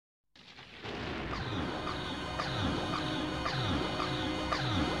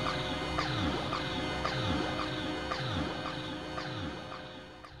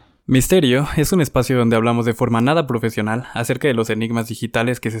Misterio es un espacio donde hablamos de forma nada profesional acerca de los enigmas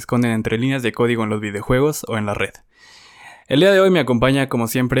digitales que se esconden entre líneas de código en los videojuegos o en la red. El día de hoy me acompaña, como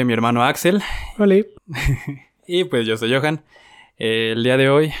siempre, mi hermano Axel. Hola. Y pues yo soy Johan. El día de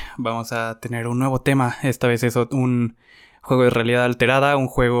hoy vamos a tener un nuevo tema. Esta vez es un juego de realidad alterada, un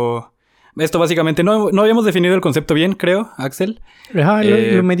juego... Esto básicamente no habíamos definido el concepto bien, creo, Axel. Ajá,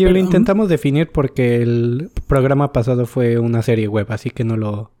 lo intentamos definir porque el programa pasado fue una serie web, así que no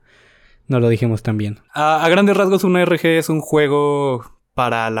lo dijimos tan bien. A grandes rasgos, un RPG es un juego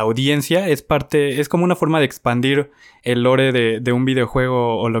para la audiencia. Es como una forma de expandir el lore de un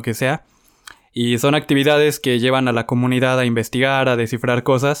videojuego o lo que sea. Y son actividades que llevan a la comunidad a investigar, a descifrar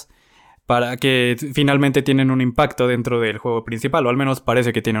cosas, para que finalmente tienen un impacto dentro del juego principal, o al menos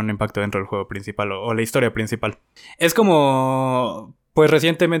parece que tienen un impacto dentro del juego principal o la historia principal. Es como, pues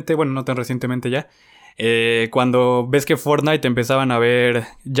recientemente, bueno, no tan recientemente ya, cuando ves que Fortnite empezaban a ver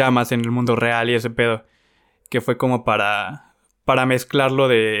llamas en el mundo real y ese pedo, que fue como para mezclarlo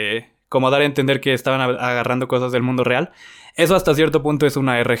de... como dar a entender que estaban agarrando cosas del mundo real. Eso hasta cierto punto es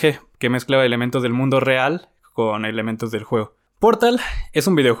una RPG, que mezclaba elementos del mundo real con elementos del juego. Portal es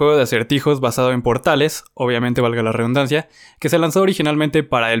un videojuego de acertijos basado en portales, obviamente valga la redundancia, que se lanzó originalmente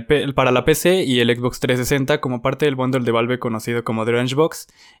para la PC y el Xbox 360 como parte del bundle de Valve conocido como The Orange Box,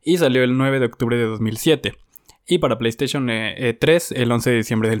 y salió el 9 de octubre de 2007, y para PlayStation 3 el 11 de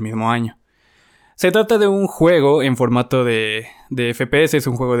diciembre del mismo año. Se trata de un juego en formato de FPS, es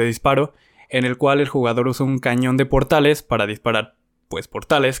un juego de disparo, en el cual el jugador usa un cañón de portales para disparar, pues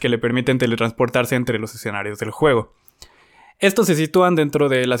portales que le permiten teletransportarse entre los escenarios del juego. Estos se sitúan dentro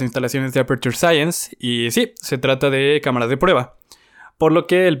de las instalaciones de Aperture Science y sí, se trata de cámaras de prueba. Por lo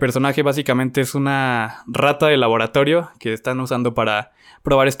que el personaje básicamente es una rata de laboratorio que están usando para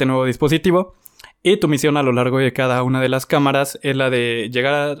probar este nuevo dispositivo. Y tu misión a lo largo de cada una de las cámaras es la de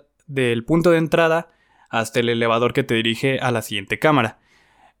llegar del punto de entrada hasta el elevador que te dirige a la siguiente cámara.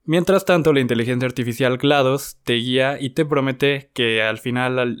 Mientras tanto, la inteligencia artificial GLaDOS te guía y te promete que al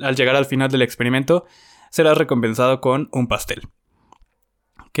llegar al final del experimento, serás recompensado con un pastel.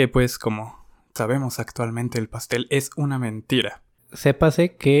 Que pues, como sabemos actualmente, el pastel es una mentira.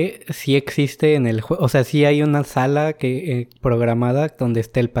 Sépase que sí existe en el juego, o sea, sí hay una sala programada donde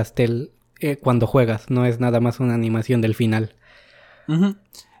esté el pastel cuando juegas, no es nada más una animación del final. Uh-huh.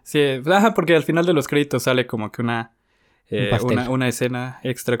 Sí, porque al final de los créditos sale como que una escena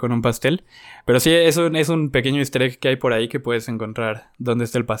extra con un pastel. Pero sí, es un pequeño easter egg que hay por ahí que puedes encontrar dónde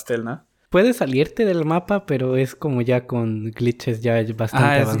está el pastel, ¿no? Puedes salirte del mapa, pero es como ya con glitches ya bastante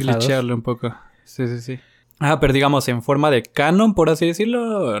avanzados. Es glitchearlo un poco. Sí. Pero digamos, en forma de canon, por así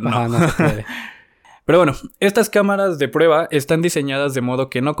decirlo, no. Ajá, no se puede. Pero bueno, estas cámaras de prueba están diseñadas de modo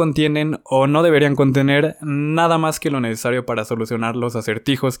que no contienen o no deberían contener nada más que lo necesario para solucionar los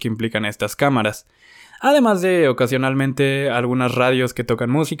acertijos que implican estas cámaras. Además de ocasionalmente algunas radios que tocan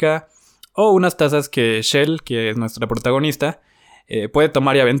música o unas tazas que Shell, que es nuestra protagonista, puede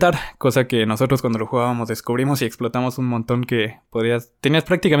tomar y aventar, cosa que nosotros cuando lo jugábamos descubrimos y explotamos un montón que tenías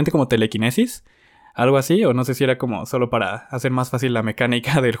prácticamente como telequinesis, algo así, o no sé si era como solo para hacer más fácil la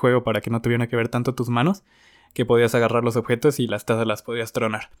mecánica del juego para que no tuviera que ver tanto tus manos, que podías agarrar los objetos y las tazas las podías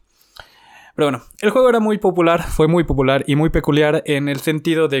tronar. Pero bueno, el juego era muy popular, fue muy popular y muy peculiar en el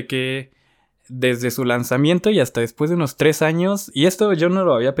sentido de que desde su lanzamiento y hasta después de unos 3 años, y esto yo no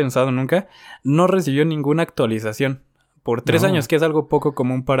lo había pensado nunca, no recibió ninguna actualización. Por 3 años, que es algo poco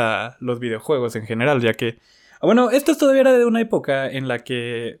común para los videojuegos en general, ya que... Bueno, esto todavía era de una época en la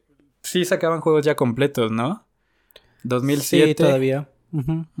que sí sacaban juegos ya completos, ¿no? 2007. Sí, todavía.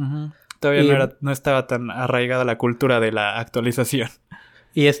 Todavía no estaba tan arraigada la cultura de la actualización.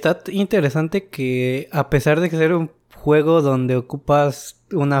 Y está interesante que a pesar de que ser un juego donde ocupas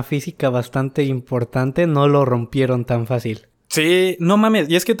una física bastante importante, no lo rompieron tan fácil. Sí, no mames.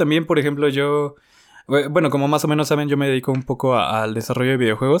 Y es que también, por ejemplo, yo... Bueno, como más o menos saben, yo me dedico un poco al desarrollo de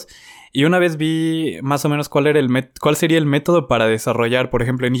videojuegos. Y una vez vi más o menos cuál sería el método para desarrollar, por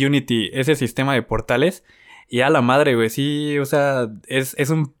ejemplo, en Unity, ese sistema de portales. Y a la madre, güey, sí, o sea, es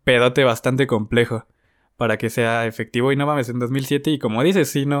un pedote bastante complejo para que sea efectivo. Y no mames, en 2007, y como dices,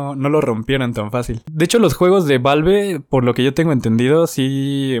 sí, no lo rompieron tan fácil. De hecho, los juegos de Valve, por lo que yo tengo entendido,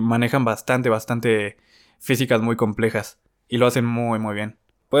 sí manejan bastante físicas muy complejas. Y lo hacen muy, muy bien.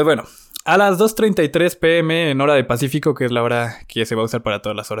 Pues bueno, a las 2:33 p.m. en hora de Pacífico, que es la hora que se va a usar para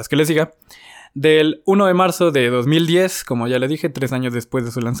todas las horas que les diga, del 1 de marzo de 2010, como ya le dije, 3 años después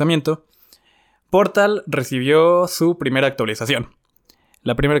de su lanzamiento, Portal recibió su primera actualización.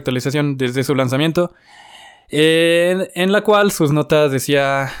 La primera actualización desde su lanzamiento En la cual sus notas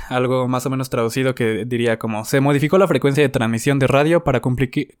decía algo más o menos traducido que diría como: se modificó la frecuencia de transmisión de radio para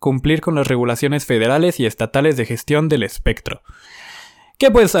cumplir con las regulaciones federales y estatales de gestión del espectro.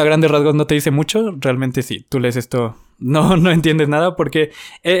 Que pues a grandes rasgos no te dice mucho. Realmente si tú lees esto no entiendes nada, porque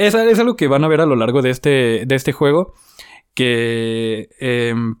es algo que van a ver a lo largo de este juego,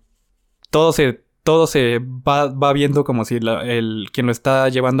 que todo se va viendo como si quien lo está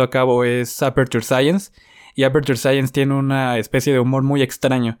llevando a cabo es Aperture Science. Y Aperture Science tiene una especie de humor muy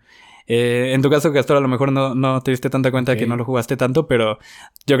extraño. En tu caso, Castor, a lo mejor no te diste tanta cuenta que no lo jugaste tanto, pero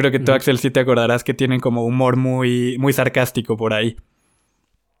yo creo que tú, Axel, sí te acordarás que tienen como humor muy, muy sarcástico por ahí.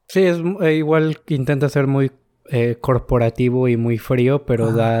 Sí, es igual que intenta ser muy corporativo y muy frío,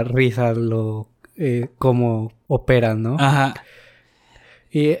 pero da risa cómo operan, ¿no? Ajá.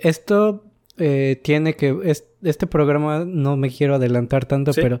 Y esto tiene que... Este programa no me quiero adelantar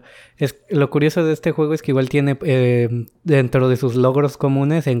tanto, ¿sí? Pero lo curioso de este juego es que igual tiene dentro de sus logros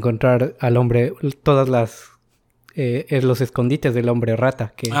comunes encontrar al hombre, todas los escondites del hombre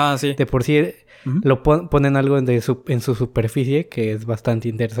rata, que sí. de por sí lo ponen algo en su superficie, que es bastante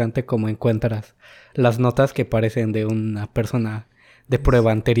interesante, como encuentras las notas que parecen de una persona de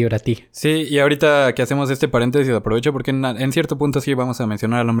prueba anterior a ti. Sí, y ahorita que hacemos este paréntesis aprovecho porque en cierto punto sí vamos a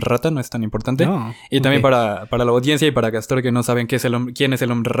mencionar al hombre rata, no es tan importante. No, y también para la audiencia y para Castor que no saben quién es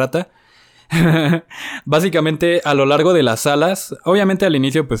el hombre rata. Básicamente a lo largo de las salas, obviamente al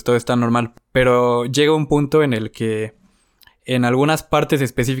inicio pues todo está normal, pero llega un punto en el que en algunas partes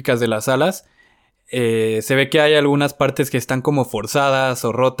específicas de las salas se ve que hay algunas partes que están como forzadas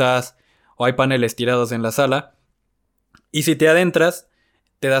o rotas, o hay paneles tirados en la sala. Y si te adentras,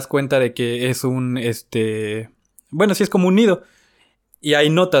 te das cuenta de que es bueno, sí es como un nido. Y hay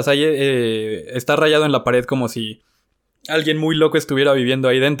notas, está rayado en la pared como si alguien muy loco estuviera viviendo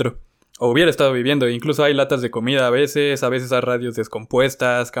ahí dentro. O hubiera estado viviendo. Incluso hay latas de comida a veces hay radios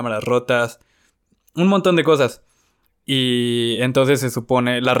descompuestas, cámaras rotas, un montón de cosas. Y entonces se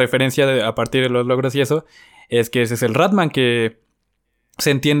supone, la referencia a partir de los logros y eso, es que ese es el Ratman, que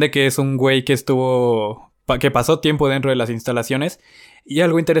se entiende que es un güey que pasó tiempo dentro de las instalaciones. Y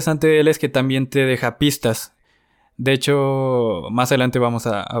algo interesante de él es que también te deja pistas. De hecho, más adelante voy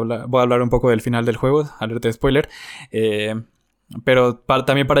a hablar un poco del final del juego, alerta de spoiler. Pero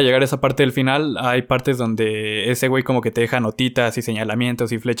también para llegar a esa parte del final hay partes donde ese güey como que te deja notitas y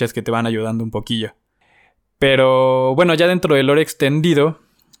señalamientos y flechas que te van ayudando un poquillo. Pero bueno, ya dentro del lore extendido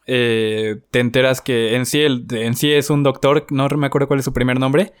te enteras que en sí es un doctor, no me acuerdo cuál es su primer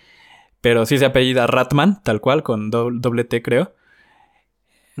nombre, pero sí se apellida Ratman, tal cual, con doble T creo.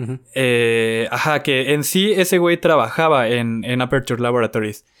 Uh-huh. Que en sí ese güey trabajaba en Aperture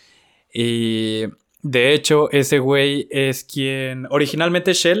Laboratories. Y de hecho ese güey es quien...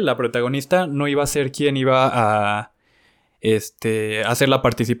 Originalmente Shell, la protagonista, no iba a ser quien iba a ser la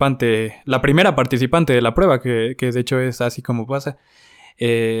primera participante de la prueba, que de hecho es así como pasa.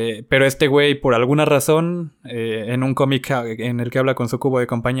 Pero este güey, por alguna razón, en un cómic en el que habla con su cubo de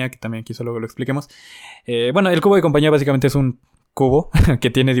compañía, que también aquí solo lo expliquemos. Bueno, el cubo de compañía básicamente es un cubo que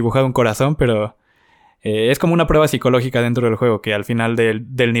tiene dibujado un corazón, pero es como una prueba psicológica dentro del juego, que al final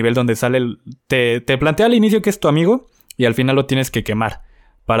del nivel donde sale, te plantea al inicio que es tu amigo, y al final lo tienes que quemar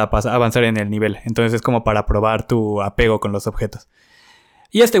para avanzar en el nivel. Entonces es como para probar tu apego con los objetos.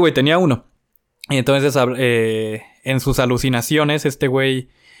 Y este güey tenía uno. Y entonces en sus alucinaciones este güey,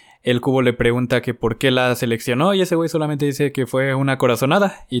 el cubo le pregunta que por qué la seleccionó, y ese güey solamente dice que fue una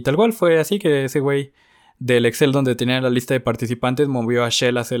corazonada. Y tal cual fue así, que ese güey del Excel donde tenía la lista de participantes movió a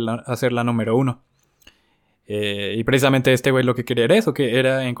Shell a ser la número 1. Y precisamente este güey lo que quería era eso, que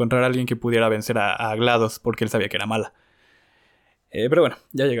era encontrar a alguien que pudiera vencer a GLaDOS, porque él sabía que era mala. Pero bueno,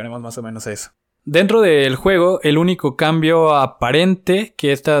 ya llegaremos más o menos a eso. Dentro del juego, el único cambio aparente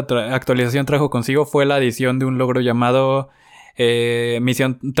que esta actualización trajo consigo fue la adición de un logro llamado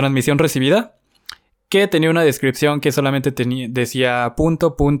transmisión recibida, que tenía una descripción que solamente decía ...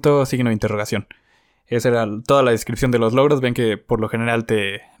 signo de interrogación. Esa era toda la descripción de los logros. Ven que por lo general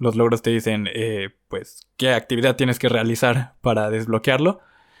los logros te dicen pues qué actividad tienes que realizar para desbloquearlo.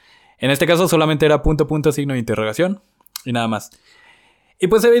 En este caso solamente era ... signo de interrogación y nada más. Y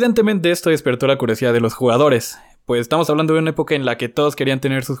pues evidentemente esto despertó la curiosidad de los jugadores. Pues estamos hablando de una época en la que todos querían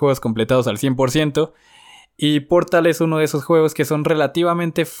tener sus juegos completados al 100%. Y Portal es uno de esos juegos que son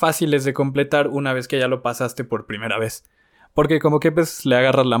relativamente fáciles de completar una vez que ya lo pasaste por primera vez. Porque como que pues le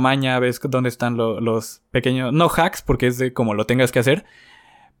agarras la maña, ves dónde están los pequeños... No hacks, porque es de como lo tengas que hacer.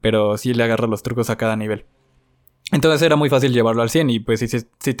 Pero sí le agarras los trucos a cada nivel. Entonces era muy fácil llevarlo al 100. Y pues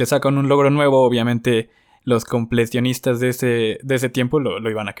si te sacan un logro nuevo, obviamente los completionistas de ese tiempo lo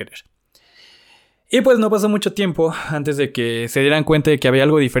iban a querer. Y pues no pasó mucho tiempo antes de que se dieran cuenta de que había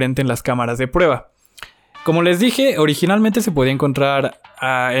algo diferente en las cámaras de prueba. Como les dije, originalmente se podía encontrar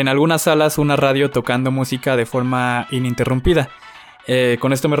en algunas salas una radio tocando música de forma ininterrumpida.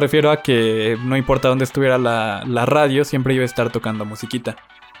 Con esto me refiero a que no importa dónde estuviera la radio, siempre iba a estar tocando musiquita.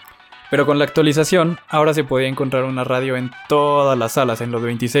 Pero con la actualización, ahora se podía encontrar una radio en todas las salas, en los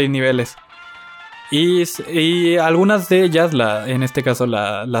 26 niveles. Y algunas de ellas, en este caso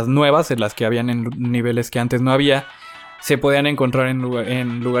las nuevas, en las que habían en niveles que antes no había, se podían encontrar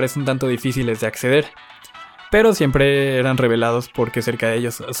en lugares un tanto difíciles de acceder. Pero siempre eran revelados porque cerca de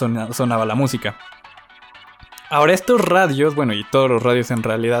ellos sonaba la música. Ahora estos radios, bueno, y todos los radios en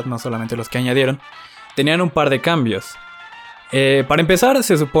realidad, no solamente los que añadieron, tenían un par de cambios. Para empezar,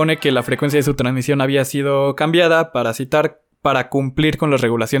 se supone que la frecuencia de su transmisión había sido cambiada para cumplir con las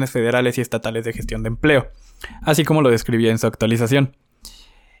regulaciones federales y estatales de gestión de empleo, así como lo describía en su actualización.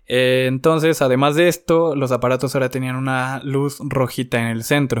 Entonces, además de esto, los aparatos ahora tenían una luz rojita en el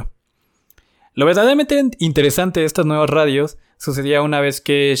centro. Lo verdaderamente interesante de estas nuevas radios sucedía una vez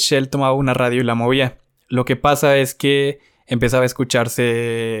que Shell tomaba una radio y la movía. Lo que pasa es que empezaba a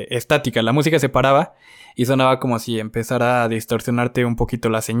escucharse estática, la música se paraba y sonaba como si empezara a distorsionarte un poquito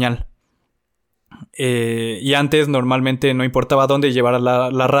la señal. Y antes normalmente no importaba dónde llevara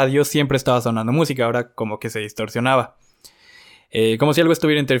la radio, siempre estaba sonando música, ahora como que se distorsionaba. Como si algo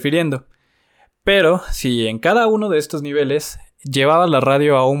estuviera interfiriendo. Pero si en cada uno de estos niveles llevaba la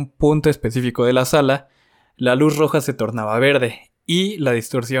radio a un punto específico de la sala, la luz roja se tornaba verde y la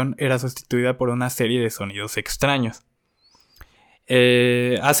distorsión era sustituida por una serie de sonidos extraños.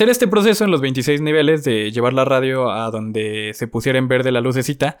 Hacer este proceso en los 26 niveles de llevar la radio a donde se pusiera en verde la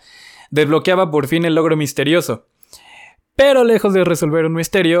lucecita desbloqueaba por fin el logro misterioso. Pero lejos de resolver un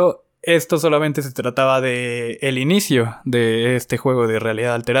misterio, esto solamente se trataba de el inicio de este juego de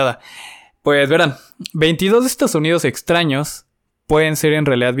realidad alterada. Pues verán, 22 de estos sonidos extraños pueden ser en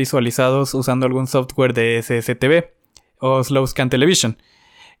realidad visualizados usando algún software de SSTV o Slow Scan Television,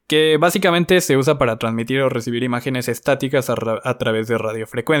 que básicamente se usa para transmitir o recibir imágenes estáticas a través de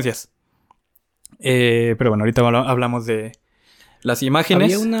radiofrecuencias. Pero bueno, ahorita hablamos de las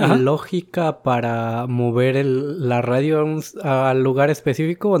imágenes. ¿Había una lógica para mover la radio al lugar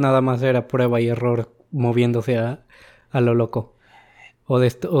específico o nada más era prueba y error moviéndose a lo loco? ¿O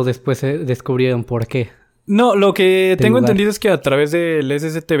después se descubrieron por qué? No, lo que tengo entendido es que a través del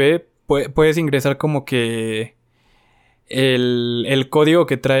SSTV puedes ingresar como que el código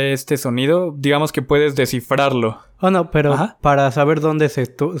que trae este sonido, digamos que puedes descifrarlo. Oh, no, pero para saber dónde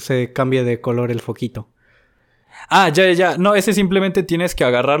se cambia de color el foquito. Ah, ya. No, ese simplemente tienes que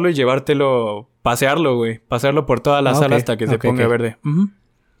agarrarlo y llevártelo, pasearlo, güey. Pasearlo por toda la sala hasta que se ponga verde. Uh-huh.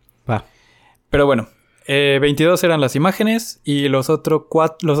 Va. Pero bueno, 22 eran las imágenes y los otros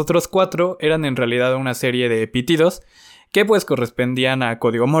 4 eran en realidad una serie de pitidos que pues correspondían a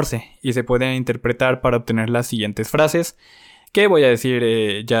código Morse y se podían interpretar para obtener las siguientes frases que voy a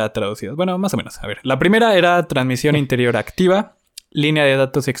decir ya traducidas. Bueno, más o menos. A ver, la primera era transmisión interior activa, línea de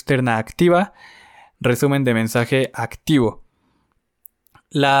datos externa activa, resumen de mensaje activo.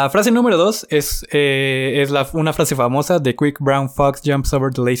 La frase número 2 es una frase famosa: The quick brown fox jumps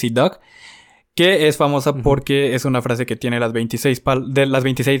over the lazy dog, que es famosa porque es una frase que tiene las 26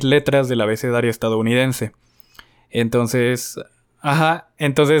 letras del abecedario estadounidense. Entonces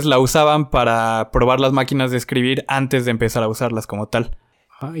la usaban para probar las máquinas de escribir antes de empezar a usarlas como tal.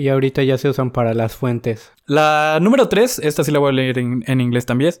 Y ahorita ya se usan para las fuentes. La número 3, esta sí la voy a leer en inglés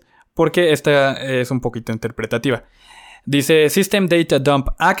también, porque esta es un poquito interpretativa. Dice: System Data Dump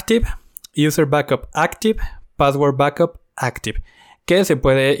Active, User Backup Active, Password Backup Active, que se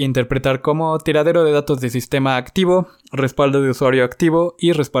puede interpretar como tiradero de datos de sistema activo, respaldo de usuario activo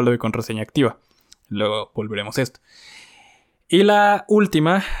y respaldo de contraseña activa. Luego volveremos a esto. Y la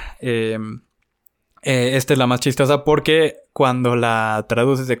última, esta es la más chistosa porque cuando la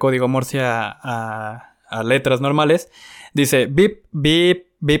traduces de código Morse a letras normales, dice beep, beep,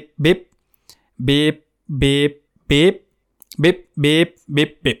 beep, beep, beep, beep, beep, beep, beep,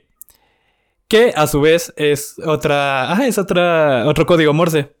 beep, beep. Que a su vez es otro código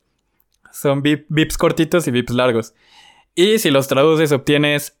Morse. Son beeps cortitos y beeps largos. Y si los traduces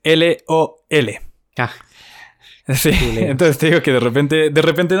obtienes LOL. Sí, entonces te digo que de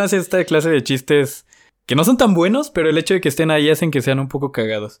repente nace esta clase de chistes que no son tan buenos, pero el hecho de que estén ahí hacen que sean un poco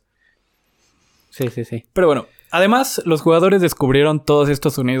cagados. Sí. Pero bueno, además los jugadores descubrieron todos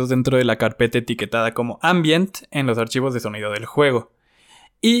estos sonidos dentro de la carpeta etiquetada como Ambient en los archivos de sonido del juego.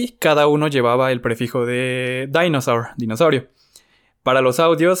 Y cada uno llevaba el prefijo de dinosaurio. Para los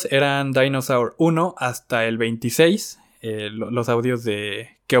audios eran Dinosaur 1 hasta el 26. los audios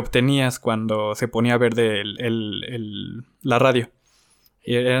que obtenías cuando se ponía verde la radio.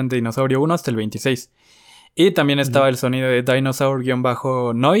 Eran de Dinosaurio 1 hasta el 26. Y también estaba el sonido de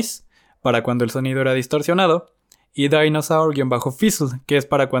Dinosaur-Noise para cuando el sonido era distorsionado. Y Dinosaur-Fizzle, que es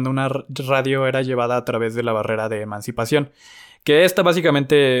para cuando una radio era llevada a través de la barrera de emancipación. Que esta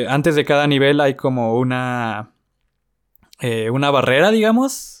básicamente, antes de cada nivel hay como una barrera,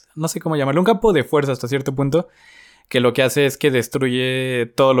 digamos. No sé cómo llamarlo, un campo de fuerza hasta cierto punto. Que lo que hace es que destruye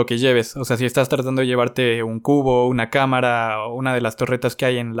todo lo que lleves. O sea, si estás tratando de llevarte un cubo, una cámara o una de las torretas que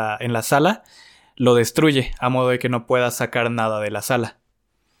hay en la sala, lo destruye a modo de que no puedas sacar nada de la sala.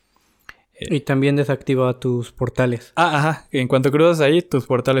 Y también desactiva tus portales. Ajá. En cuanto cruzas ahí, tus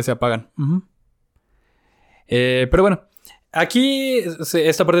portales se apagan. Pero bueno, aquí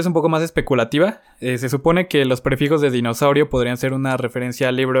esta parte es un poco más especulativa. Se supone que los prefijos de dinosaurio podrían ser una referencia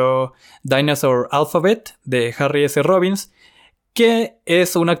al libro Dinosaur Alphabet de Harry S. Robbins, que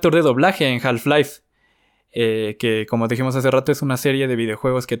es un actor de doblaje en Half-Life, que como dijimos hace rato es una serie de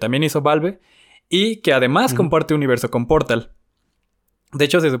videojuegos que también hizo Valve y que además comparte universo con Portal. De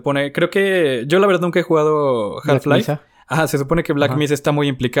hecho se supone, creo que yo la verdad nunca he jugado Half-Life. Ajá, se supone que Black Mesa está muy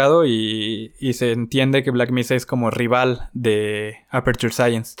implicado y se entiende que Black Mesa es como rival de Aperture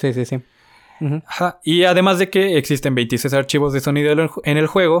Science. Sí. Ajá. Y además de que existen 26 archivos de sonido en el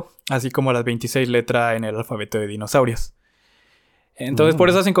juego, así como las 26 letras en el alfabeto de dinosaurios. Entonces por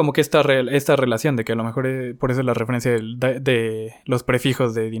eso hacen como que esta relación de que a lo mejor por eso es la referencia de los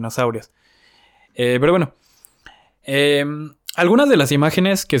prefijos de dinosaurios. Pero bueno, algunas de las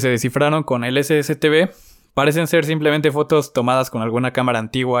imágenes que se descifraron con el SSTV parecen ser simplemente fotos tomadas con alguna cámara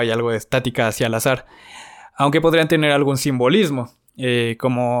antigua y algo de estática hacia el azar, aunque podrían tener algún simbolismo,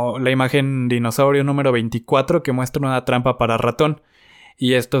 como la imagen dinosaurio número 24 que muestra una trampa para ratón,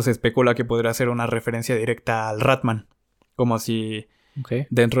 y esto se especula que podría ser una referencia directa al Ratman, como si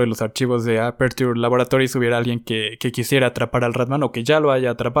dentro de los archivos de Aperture Laboratories hubiera alguien que quisiera atrapar al Ratman o que ya lo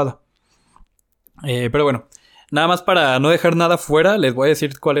haya atrapado. Pero bueno, nada más para no dejar nada fuera, les voy a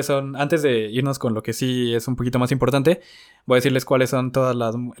decir cuáles son, antes de irnos con lo que sí es un poquito más importante, voy a decirles cuáles son todas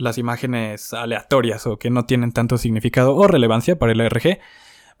las imágenes aleatorias o que no tienen tanto significado o relevancia para el ARG.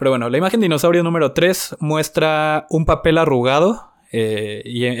 Pero bueno, la imagen dinosaurio número 3 muestra un papel arrugado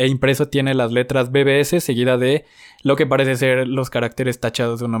e impreso tiene las letras BBS seguida de lo que parece ser los caracteres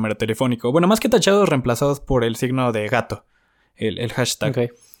tachados de un número telefónico. Bueno, más que tachados, reemplazados por el signo de gato, el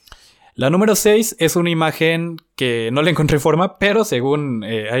hashtag. La número 6 es una imagen que no le encontré forma, pero según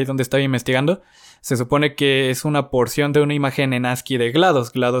ahí donde estaba investigando, se supone que es una porción de una imagen en ASCII de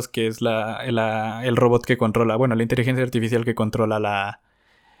GLaDOS. GLaDOS, que es el robot que controla, bueno, la inteligencia artificial que controla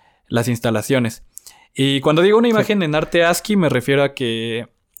las instalaciones. Y cuando digo una imagen en arte ASCII me refiero a que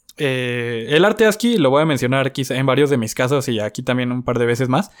el arte ASCII, lo voy a mencionar quizá en varios de mis casos y aquí también un par de veces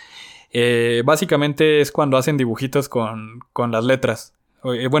más, básicamente es cuando hacen dibujitos con las letras.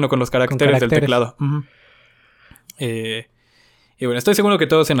 Bueno, con los caracteres del teclado. Y bueno, estoy seguro que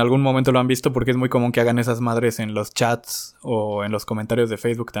todos en algún momento lo han visto porque es muy común que hagan esas madres en los chats o en los comentarios de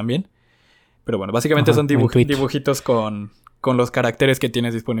Facebook también. Pero bueno, básicamente son dibujitos con los caracteres que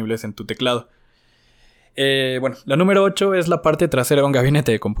tienes disponibles en tu teclado. Bueno, la número 8 es la parte trasera de un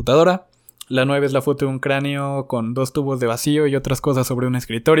gabinete de computadora. La 9 es la foto de un cráneo con 2 tubos de vacío y otras cosas sobre un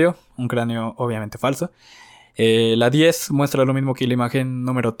escritorio. Un cráneo obviamente falso. La 10 muestra lo mismo que la imagen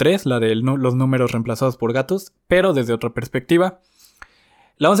número 3, la de los números reemplazados por gatos, pero desde otra perspectiva.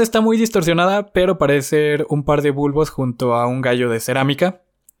 La 11 está muy distorsionada, pero parece ser un par de bulbos junto a un gallo de cerámica.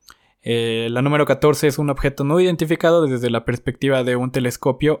 La número 14 es un objeto no identificado desde la perspectiva de un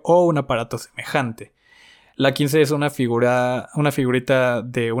telescopio o un aparato semejante. La 15 es una figurita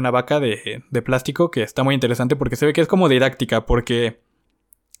de una vaca de plástico que está muy interesante porque se ve que es como didáctica, porque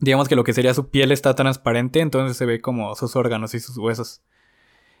digamos que lo que sería su piel está transparente, entonces se ve como sus órganos y sus huesos.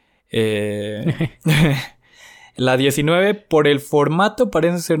 La 19, por el formato,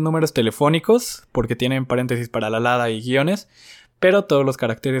 parecen ser números telefónicos, porque tienen paréntesis para la alada y guiones, pero todos los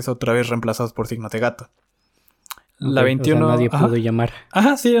caracteres otra vez reemplazados por signo de gato. La 21... O sea, nadie pudo llamar.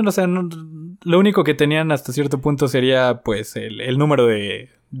 Ajá, sí, o sea, lo único que tenían hasta cierto punto sería, pues, el número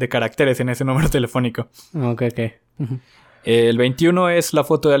de caracteres en ese número telefónico. Ok. El 21 es la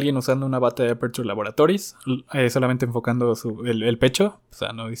foto de alguien usando una bata de Aperture Laboratories, solamente enfocando el pecho, o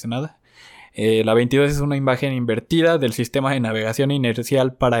sea, no dice nada. La 22 es una imagen invertida del sistema de navegación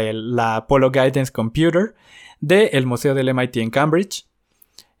inercial para la Apollo Guidance Computer del Museo del MIT en Cambridge.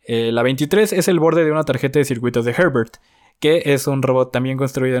 La 23 es el borde de una tarjeta de circuitos de Herbert, que es un robot también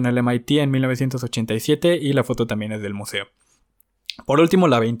construido en el MIT en 1987 y la foto también es del museo. Por último,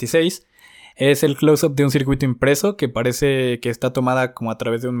 la 26 Es el close-up de un circuito impreso que parece que está tomada como a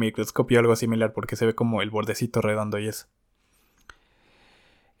través de un microscopio o algo similar porque se ve como el bordecito redondo y eso.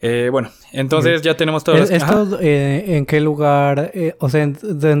 Bueno, entonces ya tenemos todas las... ¿Esto en qué lugar, o sea,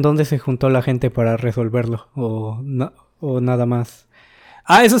 en dónde se juntó la gente para resolverlo? ¿O nada más?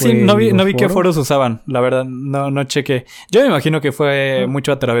 Eso sí, no vi qué foros usaban, la verdad, no chequé. Yo me imagino que fue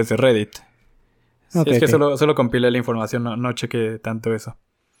mucho a través de Reddit. Okay, es que solo compilé la información, no chequé tanto eso.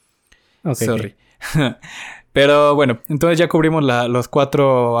 Sorry. Pero bueno, entonces ya cubrimos los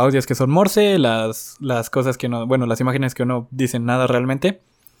 4 audios que son Morse, las cosas que no... Bueno, las imágenes que no dicen nada realmente.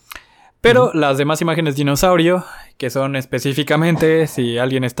 Pero las demás imágenes dinosaurio, que son específicamente, si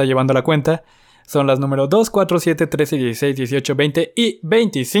alguien está llevando la cuenta, son las números 2, 4, 7, 13, 16, 18, 20 y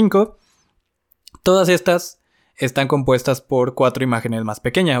 25. Todas estas están compuestas por 4 imágenes más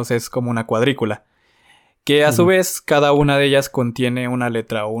pequeñas, o sea, es como una cuadrícula. Que a su vez, cada una de ellas contiene una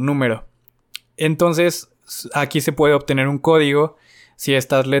letra o un número. Entonces, aquí se puede obtener un código si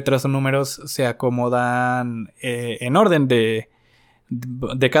estas letras o números se acomodan en orden de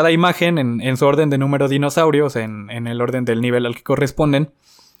cada imagen, en su orden de número dinosaurio, o sea, en el orden del nivel al que corresponden.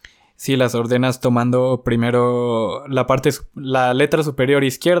 Si las ordenas tomando primero la letra superior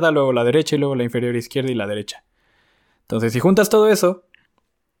izquierda, luego la derecha y luego la inferior izquierda y la derecha. Entonces, si juntas todo eso,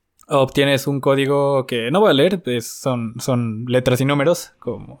 obtienes un código que no voy a leer, son letras y números,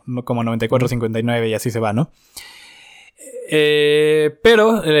 como 94, 59 y así se va, ¿no?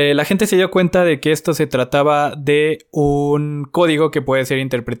 Pero la gente se dio cuenta de que esto se trataba de un código que puede ser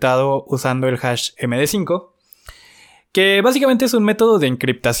interpretado usando el hash MD5, que básicamente es un método de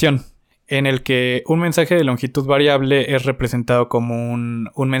encriptación en el que un mensaje de longitud variable es representado como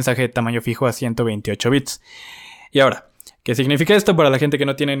un mensaje de tamaño fijo a 128 bits. Y ahora, ¿qué significa esto para la gente que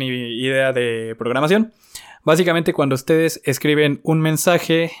no tiene ni idea de programación? Básicamente, cuando ustedes escriben un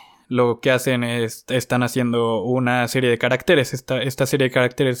mensaje, lo que hacen es, están haciendo una serie de caracteres. Esta serie de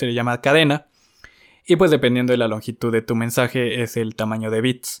caracteres se le llama cadena. Y pues dependiendo de la longitud de tu mensaje es el tamaño de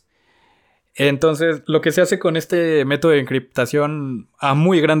bits. Entonces, lo que se hace con este método de encriptación a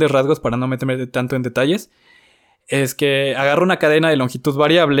muy grandes rasgos, para no meterme tanto en detalles, es que agarra una cadena de longitud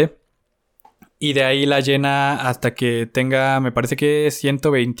variable y de ahí la llena hasta que tenga, me parece que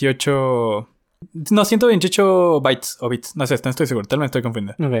 128 bytes o bits. No sé, no estoy seguro, tal vez me estoy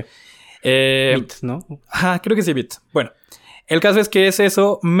confundiendo. Ok. Bits, ¿no? Creo que sí, bits. Bueno, el caso es que es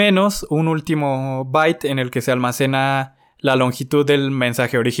eso menos un último byte en el que se almacena la longitud del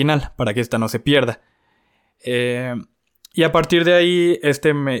mensaje original para que esta no se pierda. Y a partir de ahí,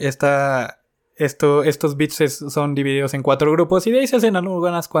 estos bits son divididos en 4 grupos y de ahí se hacen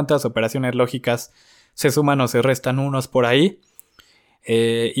algunas cuantas operaciones lógicas. Se suman o se restan unos por ahí.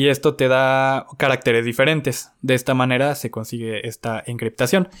 Y esto te da caracteres diferentes. De esta manera se consigue esta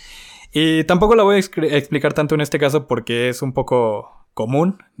encriptación. Y tampoco la voy a explicar tanto en este caso porque es un poco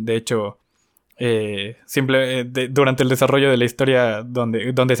común. De hecho, durante el desarrollo de la historia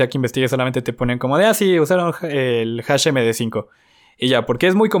donde sea que investigue solamente te ponen como de sí, usaron el hash MD5. Y ya, porque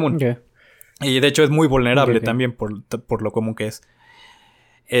es muy común. Okay. Y de hecho es muy vulnerable también por lo común que es.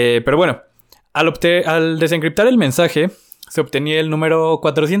 Pero bueno, al desencriptar el mensaje, se obtenía el número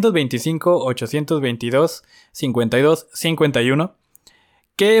 425-822-52-51,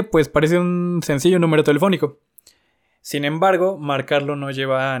 que pues parece un sencillo número telefónico. Sin embargo, marcarlo no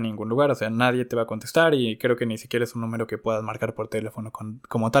lleva a ningún lugar, o sea, nadie te va a contestar y creo que ni siquiera es un número que puedas marcar por teléfono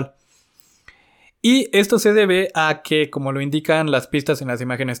como tal. Y esto se debe a que, como lo indican las pistas en las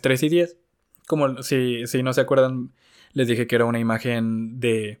imágenes 3 y 10, como si no se acuerdan, les dije que era una imagen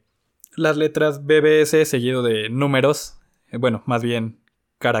de las letras BBS seguido de números, bueno, más bien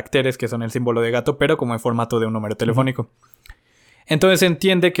caracteres que son el símbolo de gato, pero como en formato de un número telefónico. Entonces se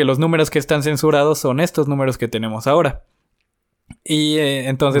entiende que los números que están censurados son estos números que tenemos ahora. Y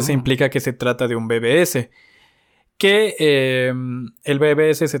entonces se implica que se trata de un BBS. Que el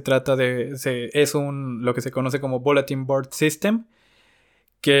BBS se trata es lo que se conoce como Bulletin Board System.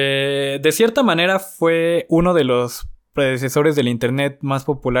 Que de cierta manera fue uno de los predecesores del internet más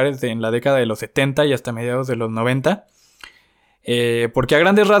populares en la década de los 70 y hasta mediados de los 90. Porque a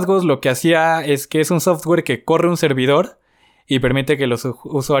grandes rasgos lo que hacía es que es un software que corre un servidor y permite que los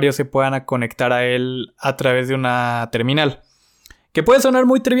usuarios se puedan conectar a él a través de una terminal. Que puede sonar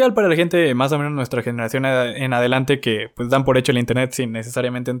muy trivial para la gente más o menos nuestra generación en adelante que pues dan por hecho el internet sin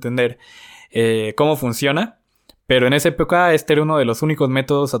necesariamente entender cómo funciona. Pero en esa época este era uno de los únicos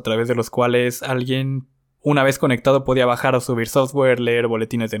métodos a través de los cuales alguien una vez conectado podía bajar o subir software, leer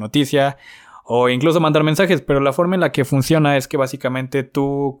boletines de noticia o incluso mandar mensajes. Pero la forma en la que funciona es que básicamente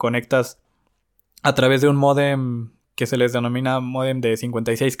tú conectas a través de un módem que se les denomina módem de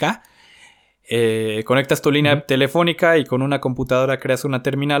 56K. conectas tu línea telefónica y con una computadora creas una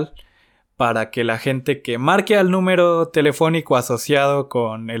terminal para que la gente que marque al número telefónico asociado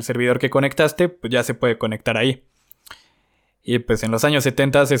con el servidor que conectaste, pues ya se puede conectar ahí. Y pues en los años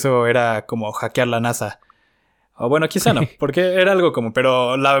 70 eso era como hackear la NASA. O bueno, quizá no, porque era algo como...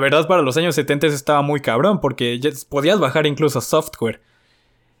 Pero la verdad para los años 70 estaba muy cabrón, porque ya podías bajar incluso software.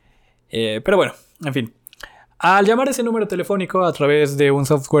 Pero bueno, en fin. Al llamar ese número telefónico a través de un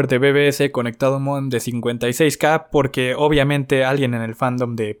software de BBS conectado a un modem de 56K, porque obviamente alguien en el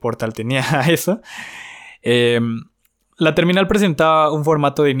fandom de Portal tenía eso, la terminal presentaba un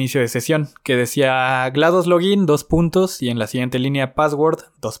formato de inicio de sesión que decía GLaDOS login, 2 puntos, y en la siguiente línea password,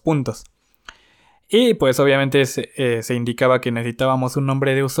 2 puntos. Y pues obviamente se indicaba que necesitábamos un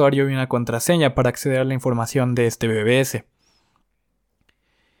nombre de usuario y una contraseña para acceder a la información de este BBS.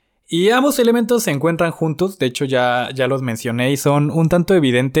 Y ambos elementos se encuentran juntos, de hecho ya los mencioné y son un tanto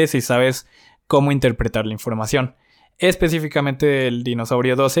evidentes si sabes cómo interpretar la información. Específicamente el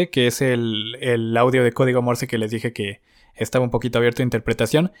dinosaurio 12, que es el audio de código Morse que les dije que estaba un poquito abierto a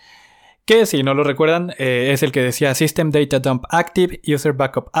interpretación. Que si no lo recuerdan, es el que decía System Data Dump Active, User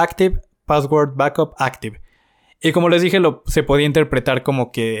Backup Active, Password Backup Active. Y como les dije, se podía interpretar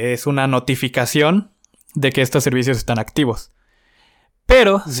como que es una notificación de que estos servicios están activos.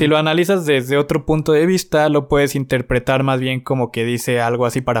 Pero si lo analizas desde otro punto de vista, lo puedes interpretar más bien como que dice algo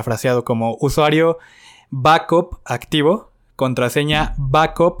así parafraseado como usuario backup activo, contraseña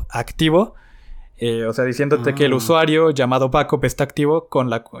backup activo. O sea, diciéndote que el usuario llamado backup está activo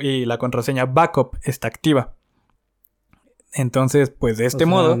y la contraseña backup está activa. Entonces, pues de este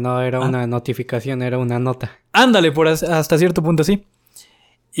modo... No era una notificación, era una nota. Ándale, hasta cierto punto sí.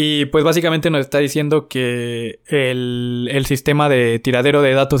 Y pues básicamente nos está diciendo que el sistema de tiradero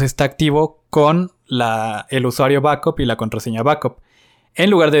de datos está activo con el usuario backup y la contraseña backup. En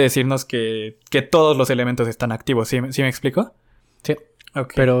lugar de decirnos que todos los elementos están activos. ¿Sí me explico? Sí.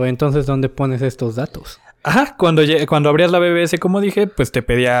 Okay. Pero entonces, ¿dónde pones estos datos? Ajá, cuando abrías la BBS, como dije, pues te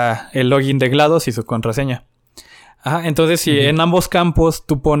pedía el login de GLaDOS y su contraseña. Ajá, entonces si en ambos campos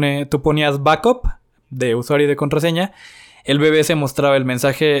tú ponías backup de usuario y de contraseña, el BBS mostraba el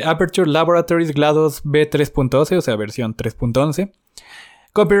mensaje Aperture Laboratories GLaDOS B3.11, o sea, versión 3.11.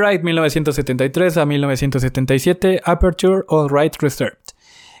 Copyright 1973 a 1977, Aperture All Rights Reserved.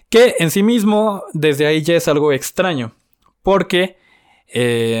 Que en sí mismo, desde ahí ya es algo extraño. Porque,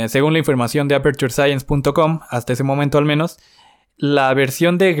 según la información de ApertureScience.com, hasta ese momento al menos, la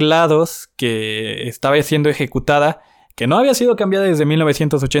versión de GLaDOS que estaba siendo ejecutada, que no había sido cambiada desde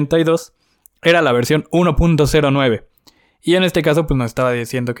 1982, era la versión 1.09. Y en este caso, pues nos estaba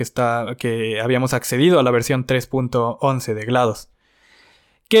diciendo que habíamos accedido a la versión 3.11 de GLaDOS.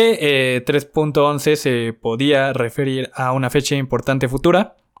 Que 3.11 se podía referir a una fecha importante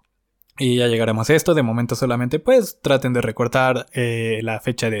futura. Y ya llegaremos a esto. De momento solamente, pues, traten de recortar la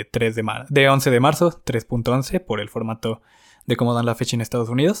fecha de 11 de marzo, 3.11, por el formato de cómo dan la fecha en Estados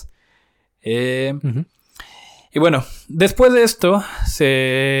Unidos. Y bueno, después de esto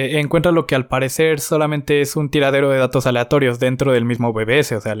se encuentra lo que al parecer solamente es un tiradero de datos aleatorios dentro del mismo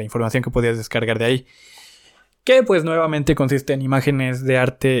BBS, o sea, la información que podías descargar de ahí. Que pues nuevamente consiste en imágenes de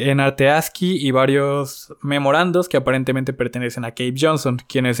arte ASCII y varios memorandos que aparentemente pertenecen a Cave Johnson,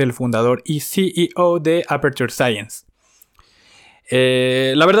 quien es el fundador y CEO de Aperture Science.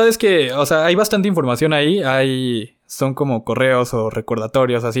 La verdad es que, o sea, hay bastante información ahí, son como correos o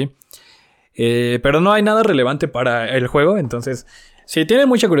recordatorios así. Pero no hay nada relevante para el juego, entonces si tienen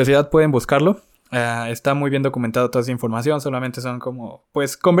mucha curiosidad pueden buscarlo. Está muy bien documentado toda esa información, solamente son como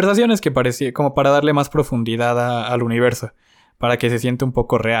pues conversaciones que parecía como para darle más profundidad al universo, para que se sienta un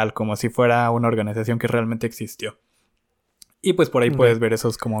poco real, como si fuera una organización que realmente existió. Y pues por ahí puedes ver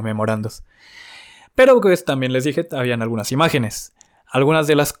esos como memorandos. Pero pues también les dije, habían algunas imágenes. Algunas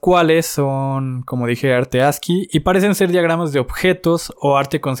de las cuales son, como dije, arte ASCII y parecen ser diagramas de objetos o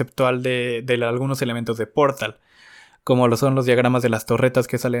arte conceptual de algunos elementos de Portal, como lo son los diagramas de las torretas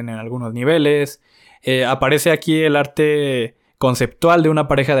que salen en algunos niveles. Aparece aquí el arte conceptual de una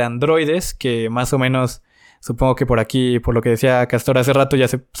pareja de androides que más o menos, supongo que por aquí, por lo que decía Castor hace rato, ya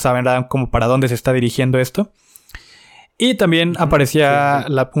se sabrán como para dónde se está dirigiendo esto. Y también aparecía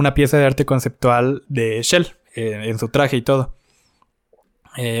una pieza de arte conceptual de Shell en su traje y todo.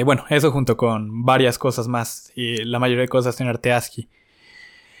 Bueno, eso junto con varias cosas más y la mayoría de cosas en arte ASCII.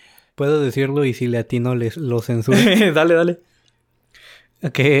 ¿Puedo decirlo y si le atino lo censuro? Dale.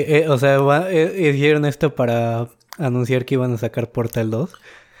 Que, o sea, hicieron esto para anunciar que iban a sacar Portal 2.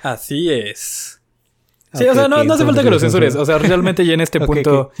 Así es. Sí, o sea, no hace falta que lo censures. O sea, realmente ya en este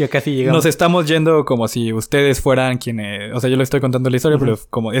punto ya casi llegamos. Nos estamos yendo como si ustedes fueran quienes... O sea, yo le estoy contando la historia, pero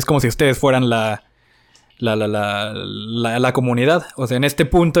es como si ustedes fueran la comunidad. O sea, en este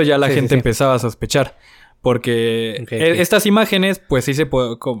punto ya la gente empezaba a sospechar. Porque estas imágenes, pues sí se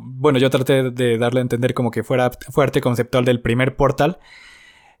puede... Bueno, yo traté de darle a entender como que fuera arte conceptual del primer Portal.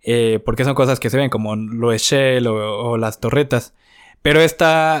 Porque son cosas que se ven, como lo es Shell o las torretas. Pero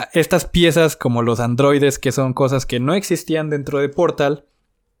estas piezas, como los androides, que son cosas que no existían dentro de Portal,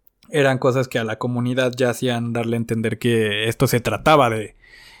 eran cosas que a la comunidad ya hacían darle a entender que esto se trataba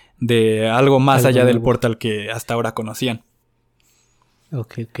de algo más allá del Portal que hasta ahora conocían.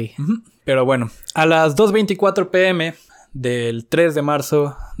 Ok. Pero bueno, a las 2:24 p.m. del 3 de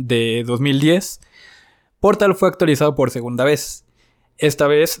marzo de 2010, Portal fue actualizado por segunda vez. Esta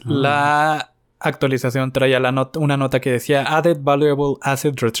vez la actualización traía una nota que decía Added Valuable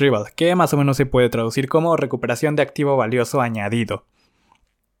Asset Retrieval, que más o menos se puede traducir como recuperación de activo valioso añadido.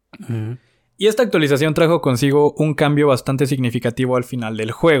 Y esta actualización trajo consigo un cambio bastante significativo al final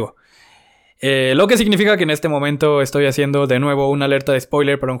del juego. Lo que significa que en este momento estoy haciendo de nuevo una alerta de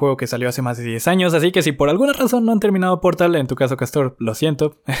spoiler para un juego que salió hace más de 10 años, así que si por alguna razón no han terminado Portal, en tu caso Castor, lo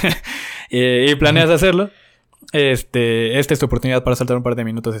siento, y planeas hacerlo, esta es tu oportunidad para saltar un par de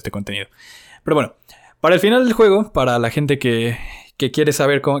minutos de este contenido. Pero bueno, para el final del juego, para la gente que quiere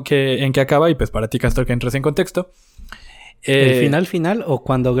saber en qué acaba, y pues para ti, Castor, que entres en contexto. ¿El final o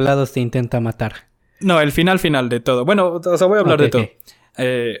cuando GLaDOS te intenta matar? No, el final de todo. Bueno, o sea, voy a hablar de todo.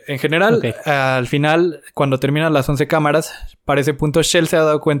 En general, al final, cuando terminan las 11 cámaras, para ese punto Shell se ha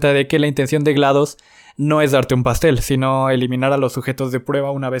dado cuenta de que la intención de GLaDOS no es darte un pastel, sino eliminar a los sujetos de prueba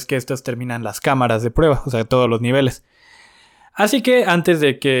una vez que estos terminan las cámaras de prueba, o sea, todos los niveles. Así que antes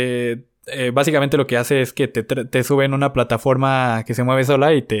de que... básicamente lo que hace es que te sube en una plataforma que se mueve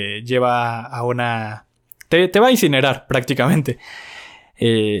sola y te lleva a una... Te va a incinerar prácticamente.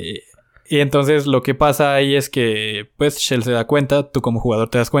 Y entonces lo que pasa ahí es que pues Shell se da cuenta, tú como jugador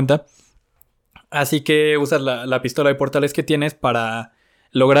te das cuenta. Así que usas la pistola de portales que tienes para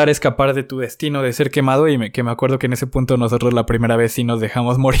lograr escapar de tu destino de ser quemado. Y que me acuerdo que en ese punto nosotros la primera vez sí nos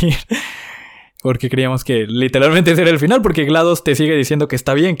dejamos morir. Porque creíamos que literalmente ese era el final, porque GLaDOS te sigue diciendo que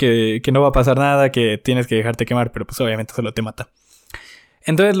está bien, que no va a pasar nada, que tienes que dejarte quemar, pero pues obviamente solo te mata.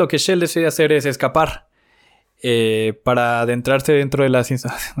 Entonces lo que Shell decide hacer es escapar. Para adentrarse dentro de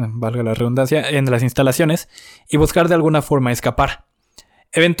valga la redundancia, en las instalaciones y buscar de alguna forma escapar.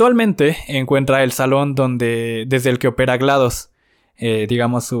 Eventualmente encuentra el salón desde el que opera GLaDOS,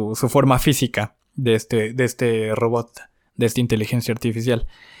 digamos su forma física de este robot, de esta inteligencia artificial.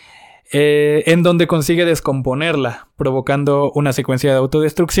 En donde consigue descomponerla, provocando una secuencia de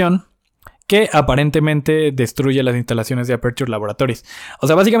autodestrucción que aparentemente destruye las instalaciones de Aperture Laboratories. O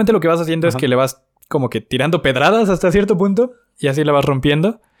sea, básicamente lo que vas haciendo es que le vas como que tirando pedradas hasta cierto punto y así la vas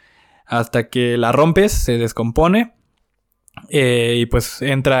rompiendo hasta que la rompes, se descompone y pues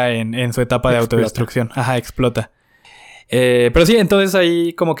entra en su etapa de autodestrucción. Explota. Pero sí, entonces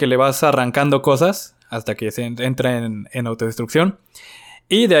ahí como que le vas arrancando cosas hasta que se entra en autodestrucción.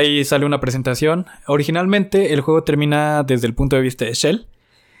 Y de ahí sale una presentación. Originalmente el juego termina desde el punto de vista de Shell,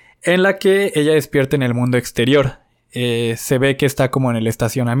 en la que ella despierta en el mundo exterior. Se ve que está como en el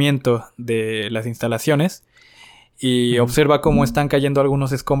estacionamiento de las instalaciones y observa cómo están cayendo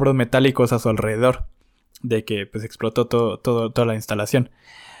algunos escombros metálicos a su alrededor, de que pues explotó toda la instalación,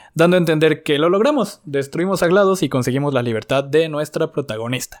 dando a entender que lo logramos, destruimos a GLaDOS y conseguimos la libertad de nuestra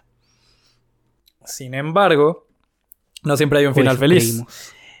protagonista. Sin embargo, no siempre hay un final feliz.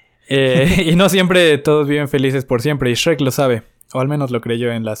 Y no siempre todos viven felices por siempre, y Shrek lo sabe, o al menos lo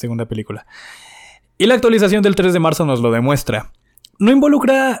creyó en la segunda película. Y la actualización del 3 de marzo nos lo demuestra. No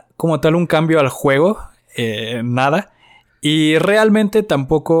involucra como tal un cambio al juego, nada. Y realmente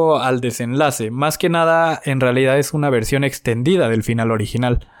tampoco al desenlace. Más que nada, en realidad es una versión extendida del final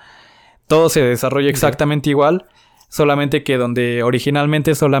original. Todo se desarrolla exactamente igual. Solamente que donde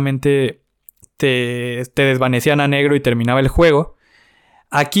originalmente solamente te desvanecían a negro y terminaba el juego.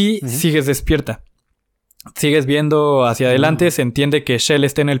 Aquí sigues despierta. Sigues viendo hacia adelante, se entiende que Shell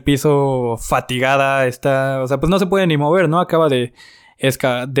está en el piso fatigada, o sea, pues no se puede ni mover, ¿no? Acaba de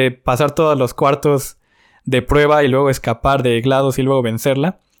pasar todos los cuartos de prueba y luego escapar de GLaDOS y luego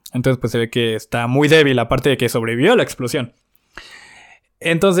vencerla. Entonces pues se ve que está muy débil, aparte de que sobrevivió a la explosión.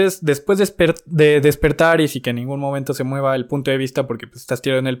 Entonces, después de despertar y sin que en ningún momento se mueva el punto de vista porque pues estás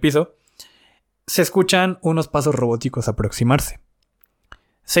tirado en el piso, se escuchan unos pasos robóticos aproximarse.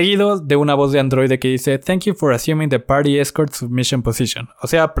 Seguido de una voz de androide que dice "Thank you for assuming the party escort submission position". O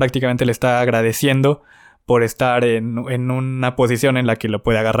sea, prácticamente le está agradeciendo por estar en una posición en la que lo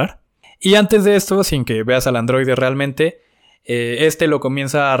puede agarrar. Y antes de esto, sin que veas al androide realmente, lo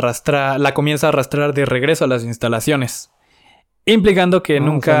comienza a arrastrar, la comienza a arrastrar de regreso a las instalaciones, implicando que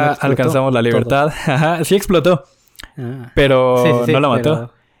nunca alcanzamos la libertad. Ajá, sí explotó, pero sí, no la mató.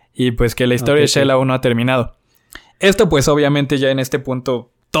 Pero... Y pues que la historia de Shell aún no ha terminado. Esto pues obviamente ya en este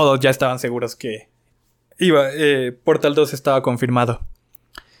punto todos ya estaban seguros que Portal 2 estaba confirmado.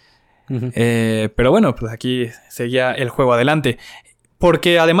 Pero bueno, pues aquí seguía el juego adelante.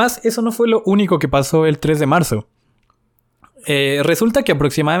 Porque además eso no fue lo único que pasó el 3 de marzo. Resulta que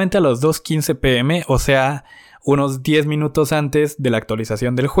aproximadamente a las 2:15 p.m., o sea, unos 10 minutos antes de la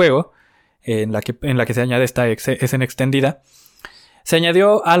actualización del juego, en la que se añade esta escena extendida, se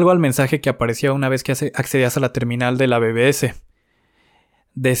añadió algo al mensaje que aparecía una vez que accedías a la terminal de la BBS.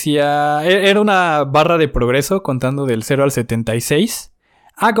 Decía, era una barra de progreso contando del 0 al 76,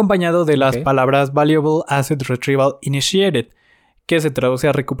 acompañado de las palabras Valuable Asset Retrieval Initiated, que se traduce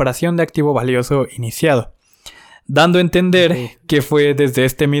a recuperación de activo valioso iniciado, dando a entender que fue desde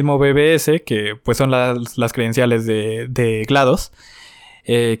este mismo BBS, que pues son las credenciales de GLaDOS,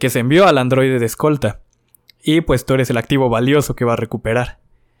 que se envió al androide de escolta. Y pues tú eres el activo valioso que va a recuperar.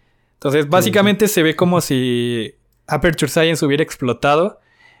 Entonces básicamente se ve como si Aperture Science hubiera explotado,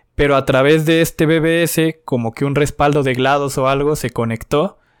 pero a través de este BBS como que un respaldo de GLaDOS o algo se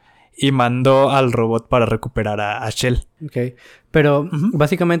conectó y mandó al robot para recuperar a Shell. Pero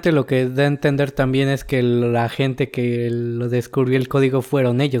básicamente lo que da a entender también es que la gente que lo descubrió el código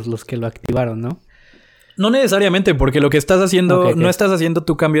fueron ellos los que lo activaron, ¿no? No necesariamente, porque lo que estás haciendo, no estás haciendo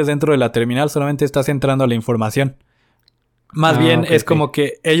tú cambios dentro de la terminal, solamente estás entrando a la información. Más bien es como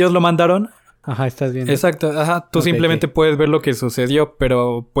que ellos lo mandaron. Ajá, estás viendo. Exacto, ajá. Tú simplemente puedes ver lo que sucedió,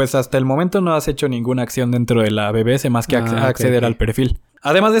 pero pues hasta el momento no has hecho ninguna acción dentro de la BBS más que acceder al perfil.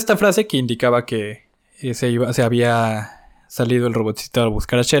 Además de esta frase que indicaba que se había salido el robotcito a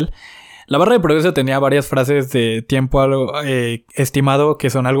buscar a Shell, la barra de progreso tenía varias frases de tiempo estimado que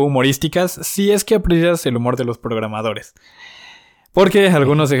son algo humorísticas, si es que aprecias el humor de los programadores. Porque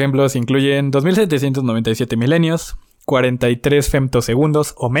algunos ejemplos incluyen 2797 milenios, 43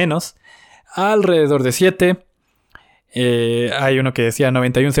 femtosegundos o menos, alrededor de 7. Hay uno que decía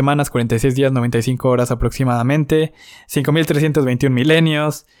 91 semanas, 46 días, 95 horas aproximadamente, 5321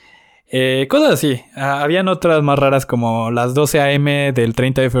 milenios. Cosas así. Habían otras más raras como las 12 a.m. del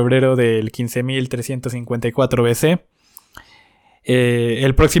 30 de febrero del 15.354 BC.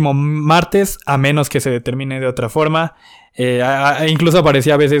 El próximo martes, a menos que se determine de otra forma. Incluso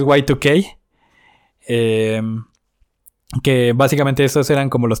aparecía a veces Y2K. Que básicamente esos eran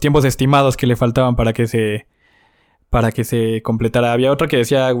como los tiempos estimados que le faltaban para que se completara. Había otra que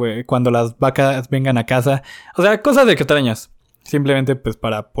decía, cuando las vacas vengan a casa. O sea, cosas de extrañas. Simplemente pues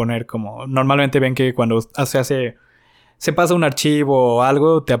para poner como... Normalmente ven que cuando se pasa un archivo o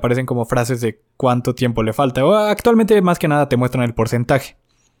algo, te aparecen como frases de cuánto tiempo le falta. O actualmente más que nada te muestran el porcentaje.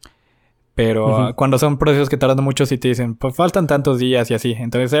 Pero cuando son procesos que tardan mucho, sí te dicen, pues faltan tantos días y así.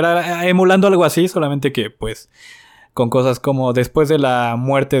 Entonces era emulando algo así, solamente que pues con cosas como después de la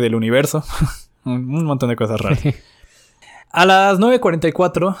muerte del universo. Un montón de cosas raras. A las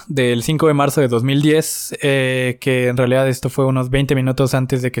 9:44 del 5 de marzo de 2010, que en realidad esto fue unos 20 minutos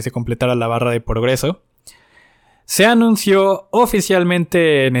antes de que se completara la barra de progreso, se anunció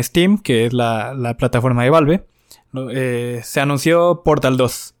oficialmente en Steam, que es la plataforma de Valve, se anunció Portal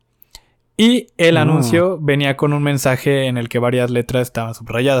 2. Y el anuncio venía con un mensaje en el que varias letras estaban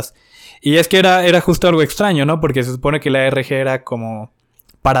subrayadas. Y es que era justo algo extraño, ¿no? Porque se supone que la RG era como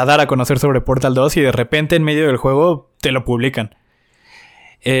para dar a conocer sobre Portal 2 y de repente en medio del juego te lo publican.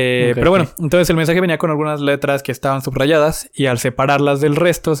 Pero bueno, entonces el mensaje venía con algunas letras que estaban subrayadas y al separarlas del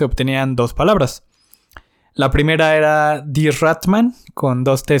resto se obtenían dos palabras. La primera era Die Ratman con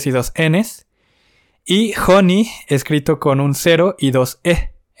 2 T's y 2 N's y Honey escrito con un 0 y 2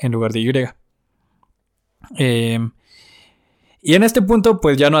 E en lugar de Y. Y en este punto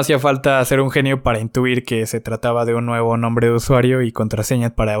pues ya no hacía falta ser un genio para intuir que se trataba de un nuevo nombre de usuario y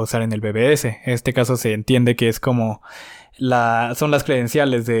contraseña para usar en el BBS. En este caso se entiende que es como son las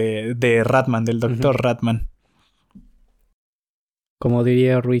credenciales de Ratman, del Dr. Ratman. Como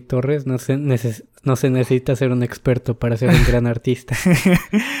diría Rui Torres, no se necesita ser un experto para ser un gran artista.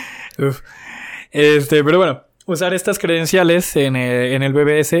 Pero bueno, usar estas credenciales en el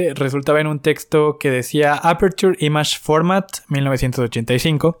BBS resultaba en un texto que decía Aperture Image Format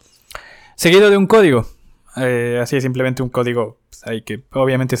 1985, seguido de un código. Así es, simplemente un código pues, ahí que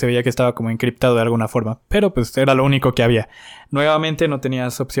obviamente se veía que estaba como encriptado de alguna forma, pero pues era lo único que había. Nuevamente no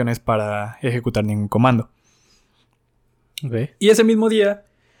tenías opciones para ejecutar ningún comando. Y ese mismo día,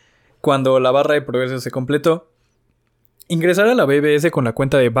 cuando la barra de progreso se completó, Ingresar a la BBS con la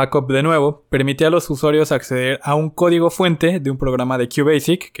cuenta de backup de nuevo permitía a los usuarios acceder a un código fuente de un programa de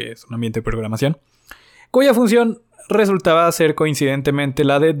QBasic, que es un ambiente de programación, cuya función resultaba ser coincidentemente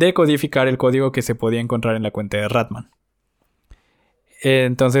la de decodificar el código que se podía encontrar en la cuenta de Ratman.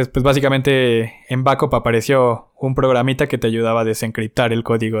 Entonces, pues básicamente en backup apareció un programita que te ayudaba a desencriptar el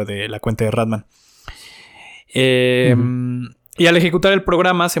código de la cuenta de Ratman. Y al ejecutar el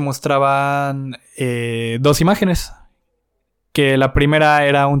programa se mostraban 2 imágenes. Que la primera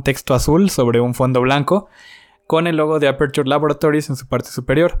era un texto azul sobre un fondo blanco con el logo de Aperture Laboratories en su parte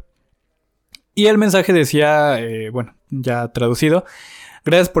superior. Y el mensaje decía, ya traducido: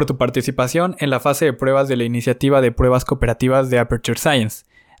 gracias por tu participación en la fase de pruebas de la iniciativa de pruebas cooperativas de Aperture Science.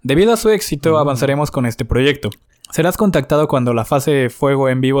 Debido a su éxito, avanzaremos con este proyecto. Serás contactado cuando la fase de fuego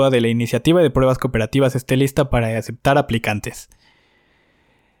en vivo de la iniciativa de pruebas cooperativas esté lista para aceptar aplicantes.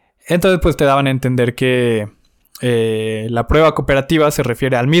 Entonces, pues te daban a entender que la prueba cooperativa se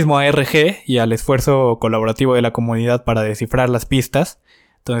refiere al mismo ARG y al esfuerzo colaborativo de la comunidad para descifrar las pistas.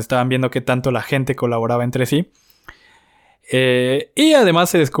 Entonces estaban viendo qué tanto la gente colaboraba entre sí. Y además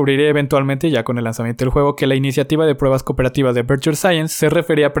se descubriría eventualmente, ya con el lanzamiento del juego, que la iniciativa de pruebas cooperativas de Aperture Science se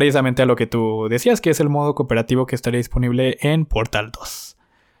refería precisamente a lo que tú decías, que es el modo cooperativo que estaría disponible en Portal 2.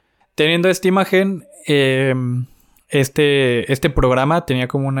 Teniendo esta imagen, este programa tenía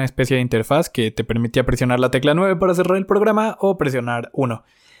como una especie de interfaz que te permitía presionar la tecla 9 para cerrar el programa o presionar 1.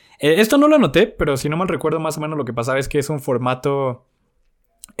 Esto no lo anoté, pero si no mal recuerdo, más o menos lo que pasaba es que es un formato...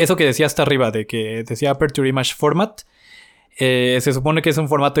 Eso que decía hasta arriba, de que decía Aperture Image Format, se supone que es un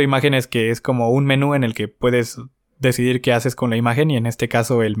formato de imágenes que es como un menú en el que puedes decidir qué haces con la imagen, y en este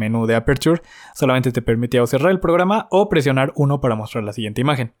caso el menú de Aperture solamente te permitía o cerrar el programa o presionar 1 para mostrar la siguiente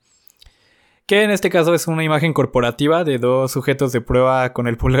imagen. Que en este caso es una imagen corporativa de 2 sujetos de prueba con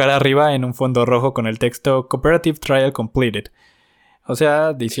el pulgar arriba en un fondo rojo con el texto Cooperative Trial Completed. O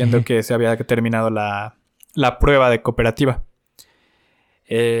sea, diciendo que se había terminado la prueba de cooperativa.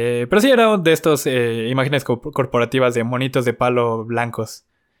 Pero sí, era de estas imágenes corporativas de monitos de palo blancos.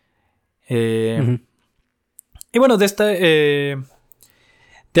 Y bueno, de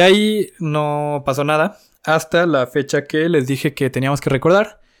ahí no pasó nada hasta la fecha que les dije que teníamos que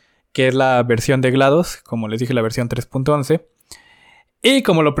recordar, que es la versión de GLaDOS, como les dije, la versión 3.11. Y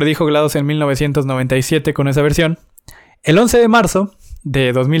como lo predijo GLaDOS en 1997 con esa versión, el 11 de marzo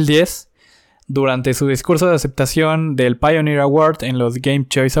de 2010, durante su discurso de aceptación del Pioneer Award en los Game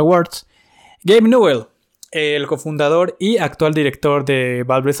Choice Awards, Gabe Newell, el cofundador y actual director de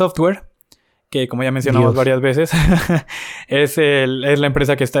Valve Software, que como ya mencionamos varias veces, es la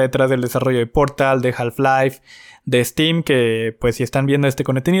empresa que está detrás del desarrollo de Portal, de Half-Life, de Steam, que pues si están viendo este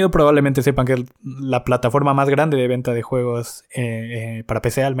contenido probablemente sepan que es la plataforma más grande de venta de juegos para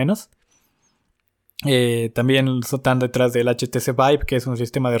PC al menos. También están detrás del HTC Vive, que es un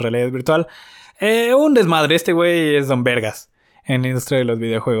sistema de realidad virtual. Un desmadre, este güey es don vergas en la industria de los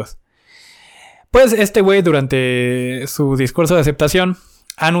videojuegos. Pues este güey durante su discurso de aceptación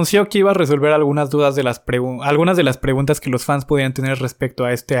anunció que iba a resolver algunas dudas de algunas de las preguntas que los fans podían tener respecto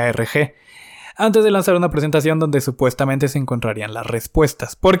a este ARG, antes de lanzar una presentación donde supuestamente se encontrarían las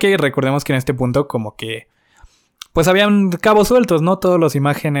respuestas. Porque recordemos que en este punto como que pues habían cabos sueltos, ¿no? Todas las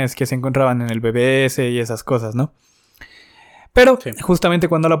imágenes que se encontraban en el BBS y esas cosas, ¿no? Pero sí, justamente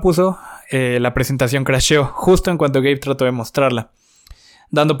cuando la puso, la presentación crasheó justo en cuanto Gabe trató de mostrarla,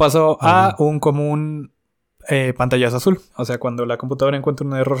 dando paso a un común pantallazo azul. O sea, cuando la computadora encuentra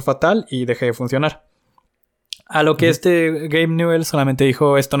un error fatal y deja de funcionar. A lo que Gabe Newell solamente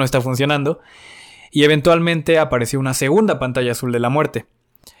dijo: esto no está funcionando. Y eventualmente apareció una segunda pantalla azul de la muerte.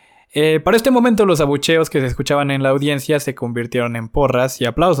 Para este momento los abucheos que se escuchaban en la audiencia se convirtieron en porras y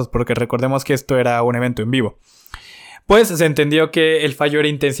aplausos, porque recordemos que esto era un evento en vivo. Pues se entendió que el fallo era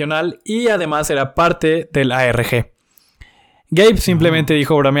intencional y además era parte del ARG. Gabe simplemente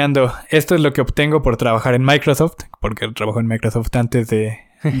dijo bromeando: esto es lo que obtengo por trabajar en Microsoft, porque trabajó en Microsoft antes de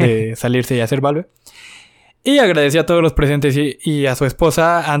salirse y hacer Valve. Y agradeció a todos los presentes y a su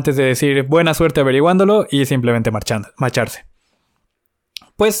esposa antes de decir buena suerte averiguándolo y simplemente marcharse.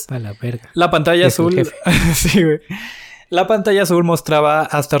 Pues a la verga. La pantalla azul... sí, güey. La pantalla azul mostraba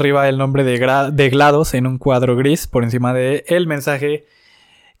hasta arriba el nombre de GLaDOS en un cuadro gris por encima del mensaje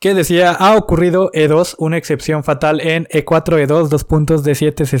que decía: ha ocurrido E2, una excepción fatal en E4, E2,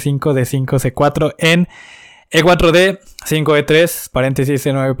 D7, C5, D5, C4, en E4D, 5E3, paréntesis,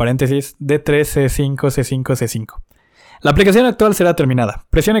 C9, paréntesis, D3, C5, C5, C5. La aplicación actual será terminada.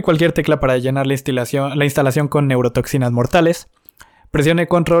 Presione cualquier tecla para llenar la instalación con neurotoxinas mortales. Presione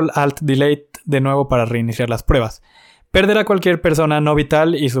Ctrl Alt Delete de nuevo para reiniciar las pruebas. Perderá cualquier persona no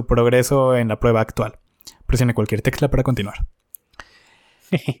vital y su progreso en la prueba actual. presione cualquier tecla para continuar.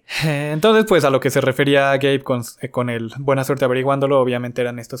 Entonces, pues a lo que se refería Gabe con el buena suerte averiguándolo, obviamente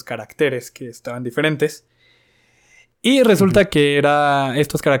eran estos caracteres que estaban diferentes. Y resulta que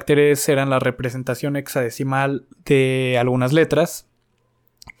estos caracteres eran la representación hexadecimal de algunas letras,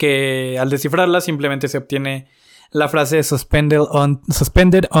 que al descifrarlas simplemente se obtiene la frase suspended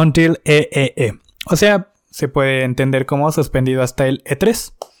until EEE. O sea, se puede entender como suspendido hasta el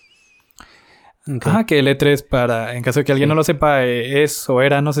E3. Okay. Que el E3, en caso de que alguien no lo sepa, es o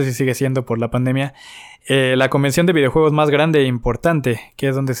era, no sé si sigue siendo por la pandemia, la convención de videojuegos más grande e importante, que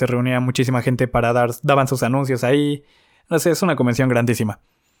es donde se reunía muchísima gente daban sus anuncios ahí. No sé, es una convención grandísima.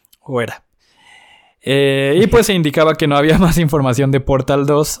 O era. Y pues se indicaba que no había más información de Portal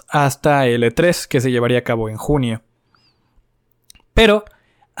 2 hasta el E3, que se llevaría a cabo en junio. Pero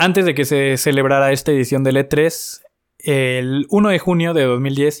antes de que se celebrara esta edición del E3, el 1 de junio de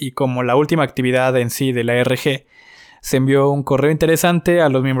 2010, y como la última actividad en sí de la RG, se envió un correo interesante a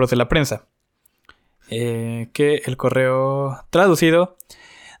los miembros de la prensa. Que el correo traducido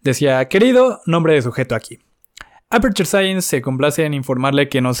decía: querido nombre de sujeto aquí. Aperture Science se complace en informarle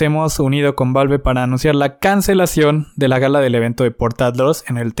que nos hemos unido con Valve para anunciar la cancelación de la gala del evento de Portal 2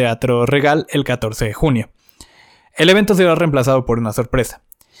 en el Teatro Regal el 14 de junio. El evento será reemplazado por una sorpresa.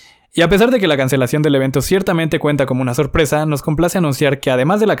 Y a pesar de que la cancelación del evento ciertamente cuenta como una sorpresa, nos complace anunciar que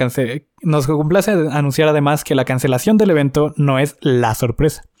además que la cancelación del evento no es la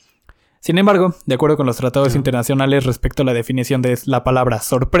sorpresa. Sin embargo, de acuerdo con los tratados internacionales respecto a la definición de la palabra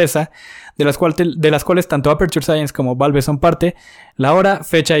sorpresa, de las cuales tanto Aperture Science como Valve son parte, la hora,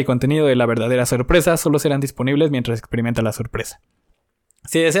 fecha y contenido de la verdadera sorpresa solo serán disponibles mientras experimenta la sorpresa.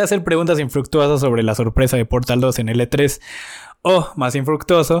 Si desea hacer preguntas infructuosas sobre la sorpresa de Portal 2 en el E3, o, más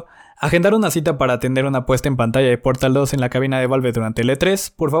infructuoso, agendar una cita para atender una puesta en pantalla de Portal 2 en la cabina de Valve durante el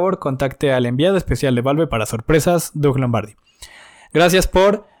E3, por favor contacte al enviado especial de Valve para sorpresas, Doug Lombardi. Gracias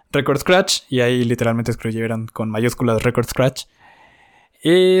por Record Scratch, y ahí literalmente escribieron con mayúsculas Record Scratch.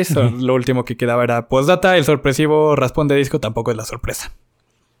 Y eso, lo último que quedaba era postdata, el sorpresivo raspón de disco tampoco es la sorpresa.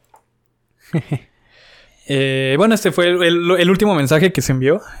 Bueno, este fue el último mensaje que se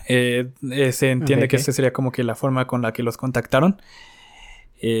envió. Se entiende que este sería como que la forma con la que los contactaron.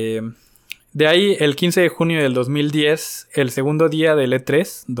 De ahí, el 15 de junio del 2010, el segundo día del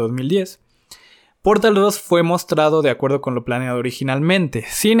E3 2010, Portal 2 fue mostrado de acuerdo con lo planeado originalmente.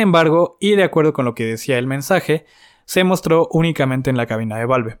 Sin embargo, y de acuerdo con lo que decía el mensaje, se mostró únicamente en la cabina de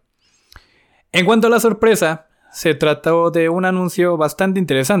Valve. En cuanto a la sorpresa, se trató de un anuncio bastante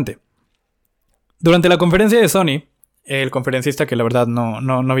interesante. Durante la conferencia de Sony, el conferencista, que la verdad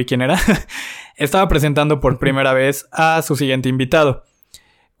no vi quién era, estaba presentando por primera vez a su siguiente invitado,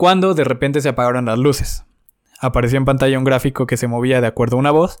 cuando de repente se apagaron las luces. Apareció en pantalla un gráfico que se movía de acuerdo a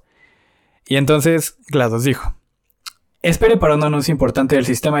una voz, y entonces GLaDOS dijo: espere para un anuncio importante del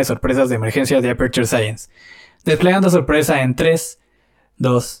sistema de sorpresas de emergencia de Aperture Science. Desplegando sorpresa en 3,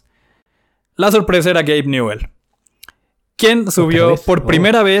 2... La sorpresa era Gabe Newell, quien subió por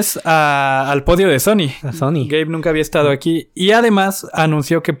primera vez al podio de Sony. A Sony. Gabe nunca había estado aquí, y además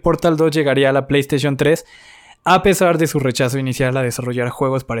anunció que Portal 2 llegaría a la PlayStation 3 a pesar de su rechazo inicial a desarrollar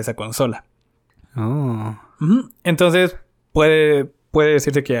juegos para esa consola. Entonces puede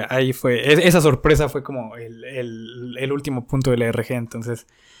decirse que ahí fue... Esa sorpresa fue como el último punto de la RG. Entonces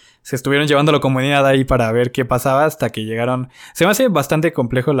se estuvieron llevando a la comunidad ahí para ver qué pasaba hasta que llegaron... Se me hace bastante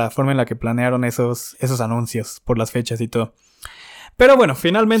complejo la forma en la que planearon esos anuncios por las fechas y todo. Pero bueno,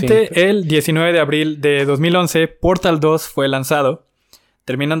 finalmente el 19 de abril de 2011 Portal 2 fue lanzado,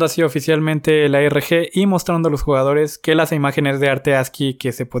 terminando así oficialmente la RG y mostrando a los jugadores que las imágenes de arte ASCII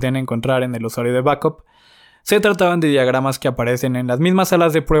que se podían encontrar en el usuario de backup se trataban de diagramas que aparecen en las mismas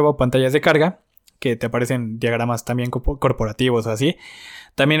salas de prueba o pantallas de carga, que te aparecen diagramas también corporativos o así.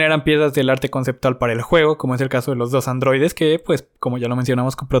 También eran piezas del arte conceptual para el juego, como es el caso de los dos androides que, pues, como ya lo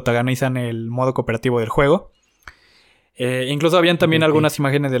mencionamos, protagonizan el modo cooperativo del juego. Incluso habían también algunas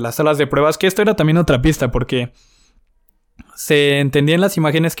imágenes de las salas de pruebas, que esto era también otra pista, porque se entendían las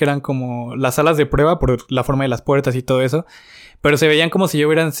imágenes que eran como las salas de prueba por la forma de las puertas y todo eso, pero se veían como si ya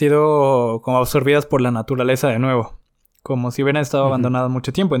hubieran sido como absorbidas por la naturaleza de nuevo, como si hubieran estado abandonadas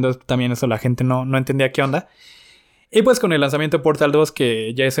mucho tiempo. Entonces también eso la gente no entendía qué onda. Y pues con el lanzamiento de Portal 2,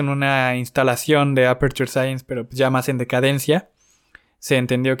 que ya es en una instalación de Aperture Science, pero ya más en decadencia, se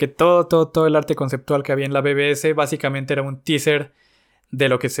entendió que todo el arte conceptual que había en la BBS básicamente era un teaser de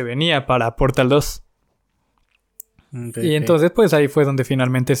lo que se venía para Portal 2. Y entonces pues ahí fue donde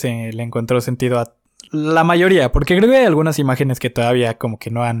finalmente se le encontró sentido a la mayoría, porque creo que hay algunas imágenes que todavía como que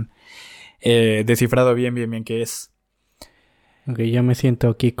no han descifrado bien qué es. Ok, ya me siento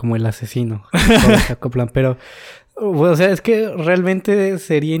aquí como el asesino. Todos se acoplan, pero... O sea, es que realmente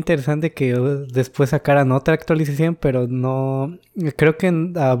sería interesante que después sacaran otra actualización, pero no... Creo que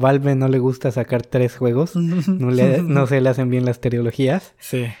a Valve no le gusta sacar 3 juegos. No se le hacen bien las trilogías.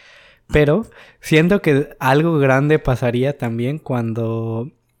 Sí. Pero siento que algo grande pasaría también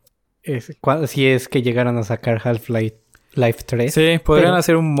si es que llegaran a sacar Half-Life 3. Sí, podrían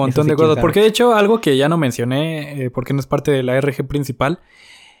hacer un montón de cosas. Porque de hecho, algo que ya no mencioné, porque no es parte de la RG principal,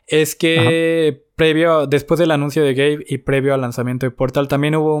 es que después del anuncio de Gabe y previo al lanzamiento de Portal,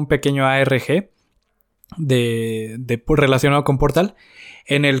 también hubo un pequeño ARG relacionado con Portal,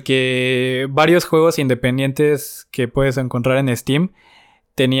 en el que varios juegos independientes que puedes encontrar en Steam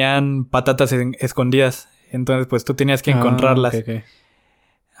tenían patatas escondidas. Entonces, pues tú tenías que encontrarlas. Okay.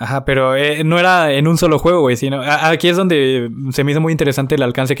 Ajá, pero no era en un solo juego, güey, sino... Aquí es donde se me hizo muy interesante el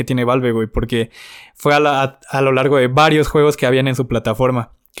alcance que tiene Valve, güey, porque fue a lo largo de varios juegos que habían en su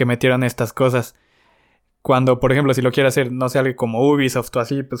plataforma que metieron estas cosas. Cuando, por ejemplo, si lo quiere hacer, no sé, algo como Ubisoft o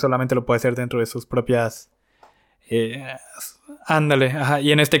así, pues solamente lo puede hacer dentro de sus propias... Ándale, ajá.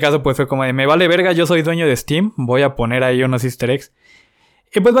 Y en este caso, pues fue como de, me vale verga, yo soy dueño de Steam, voy a poner ahí unos easter eggs.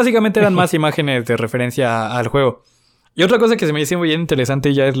 Y pues básicamente eran más imágenes de referencia al juego. Y otra cosa que se me hizo bien interesante,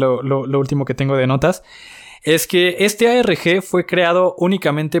 y ya es lo último que tengo de notas, es que este ARG fue creado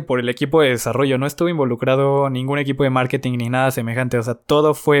únicamente por el equipo de desarrollo. No estuvo involucrado ningún equipo de marketing ni nada semejante. O sea,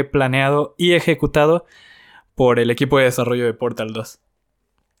 todo fue planeado y ejecutado por el equipo de desarrollo de Portal 2.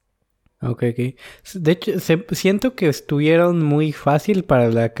 Ok. De hecho, siento que estuvieron muy fácil para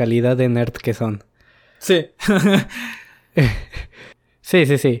la calidad de nerd que son. Sí. Sí.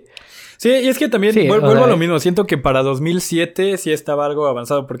 Sí, y es que también vuelvo a lo mismo. Siento que para 2007 sí estaba algo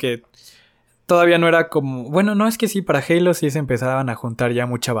avanzado porque todavía no era como... Bueno, no, es que sí, para Halo sí se empezaban a juntar ya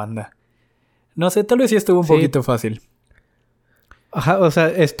mucha banda. No sé, tal vez sí estuvo un poquito fácil. Ajá, o sea,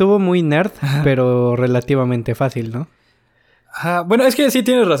 estuvo muy nerd, pero relativamente fácil, ¿no? Ajá, bueno, es que sí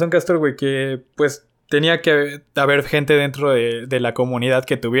tienes razón, Castor, güey, que pues tenía que haber gente dentro de la comunidad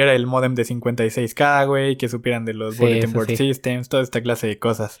que tuviera el modem de 56K, güey, que supieran de los Bulletin Board Systems, toda esta clase de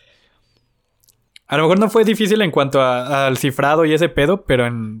cosas. A lo mejor no fue difícil en cuanto al cifrado y ese pedo, pero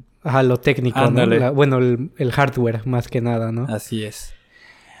en... Ajá, lo técnico, ¿no? Bueno, el hardware, más que nada, ¿no? Así es.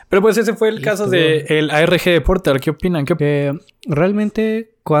 Pero pues ese fue el caso del ARG de Portal. ¿Qué opinan?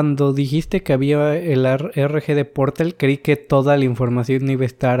 Realmente, cuando dijiste que había el ARG de Portal, creí que toda la información iba a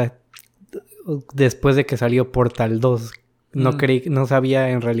estar después de que salió Portal 2. No sabía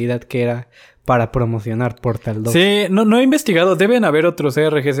en realidad que era para promocionar Portal 2. Sí, no he investigado. Deben haber otros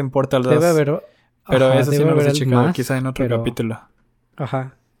ARGs en Portal 2. Debe haber... Pero eso sí no lo he checado, quizá en otro capítulo.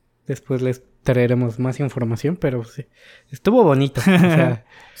 Ajá. Después les traeremos más información, pero sí. Estuvo bonito. O sea,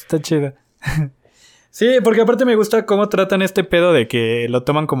 está chido. Sí, porque aparte me gusta cómo tratan este pedo de que lo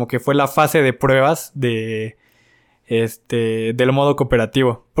toman como que fue la fase de pruebas del modo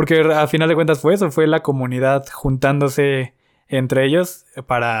cooperativo. Porque a final de cuentas fue eso, fue la comunidad juntándose entre ellos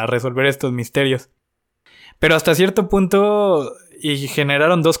para resolver estos misterios. Pero hasta cierto punto y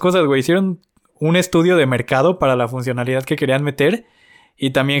generaron dos cosas, güey. Hicieron un estudio de mercado para la funcionalidad que querían meter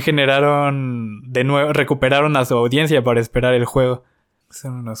y también recuperaron a su audiencia para esperar el juego.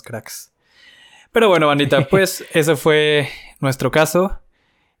 Son unos cracks. Pero bueno, bandita, pues eso fue nuestro caso.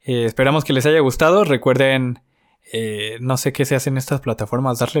 Esperamos que les haya gustado. Recuerden, no sé qué se hace en estas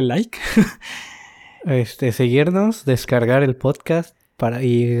plataformas, darle like. Seguirnos, descargar el podcast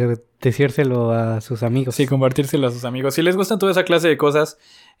y decírselo a sus amigos. Sí, compartírselo a sus amigos. Si les gustan toda esa clase de cosas.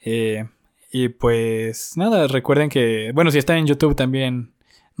 Y pues nada, recuerden que, bueno, si están en YouTube también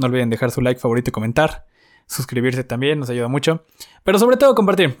no olviden dejar su like, favorito y comentar. Suscribirse también, nos ayuda mucho. Pero sobre todo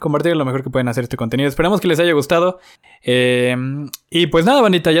compartir es lo mejor que pueden hacer este contenido. Esperamos que les haya gustado. Y pues nada,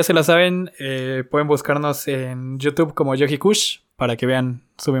 bandita, ya se la saben. Pueden buscarnos en YouTube como Yogi Kush para que vean,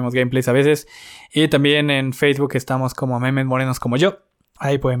 subimos gameplays a veces. Y también en Facebook estamos como Memes Morenos como yo.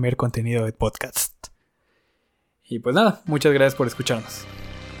 Ahí pueden ver contenido de podcast. Y pues nada, muchas gracias por escucharnos.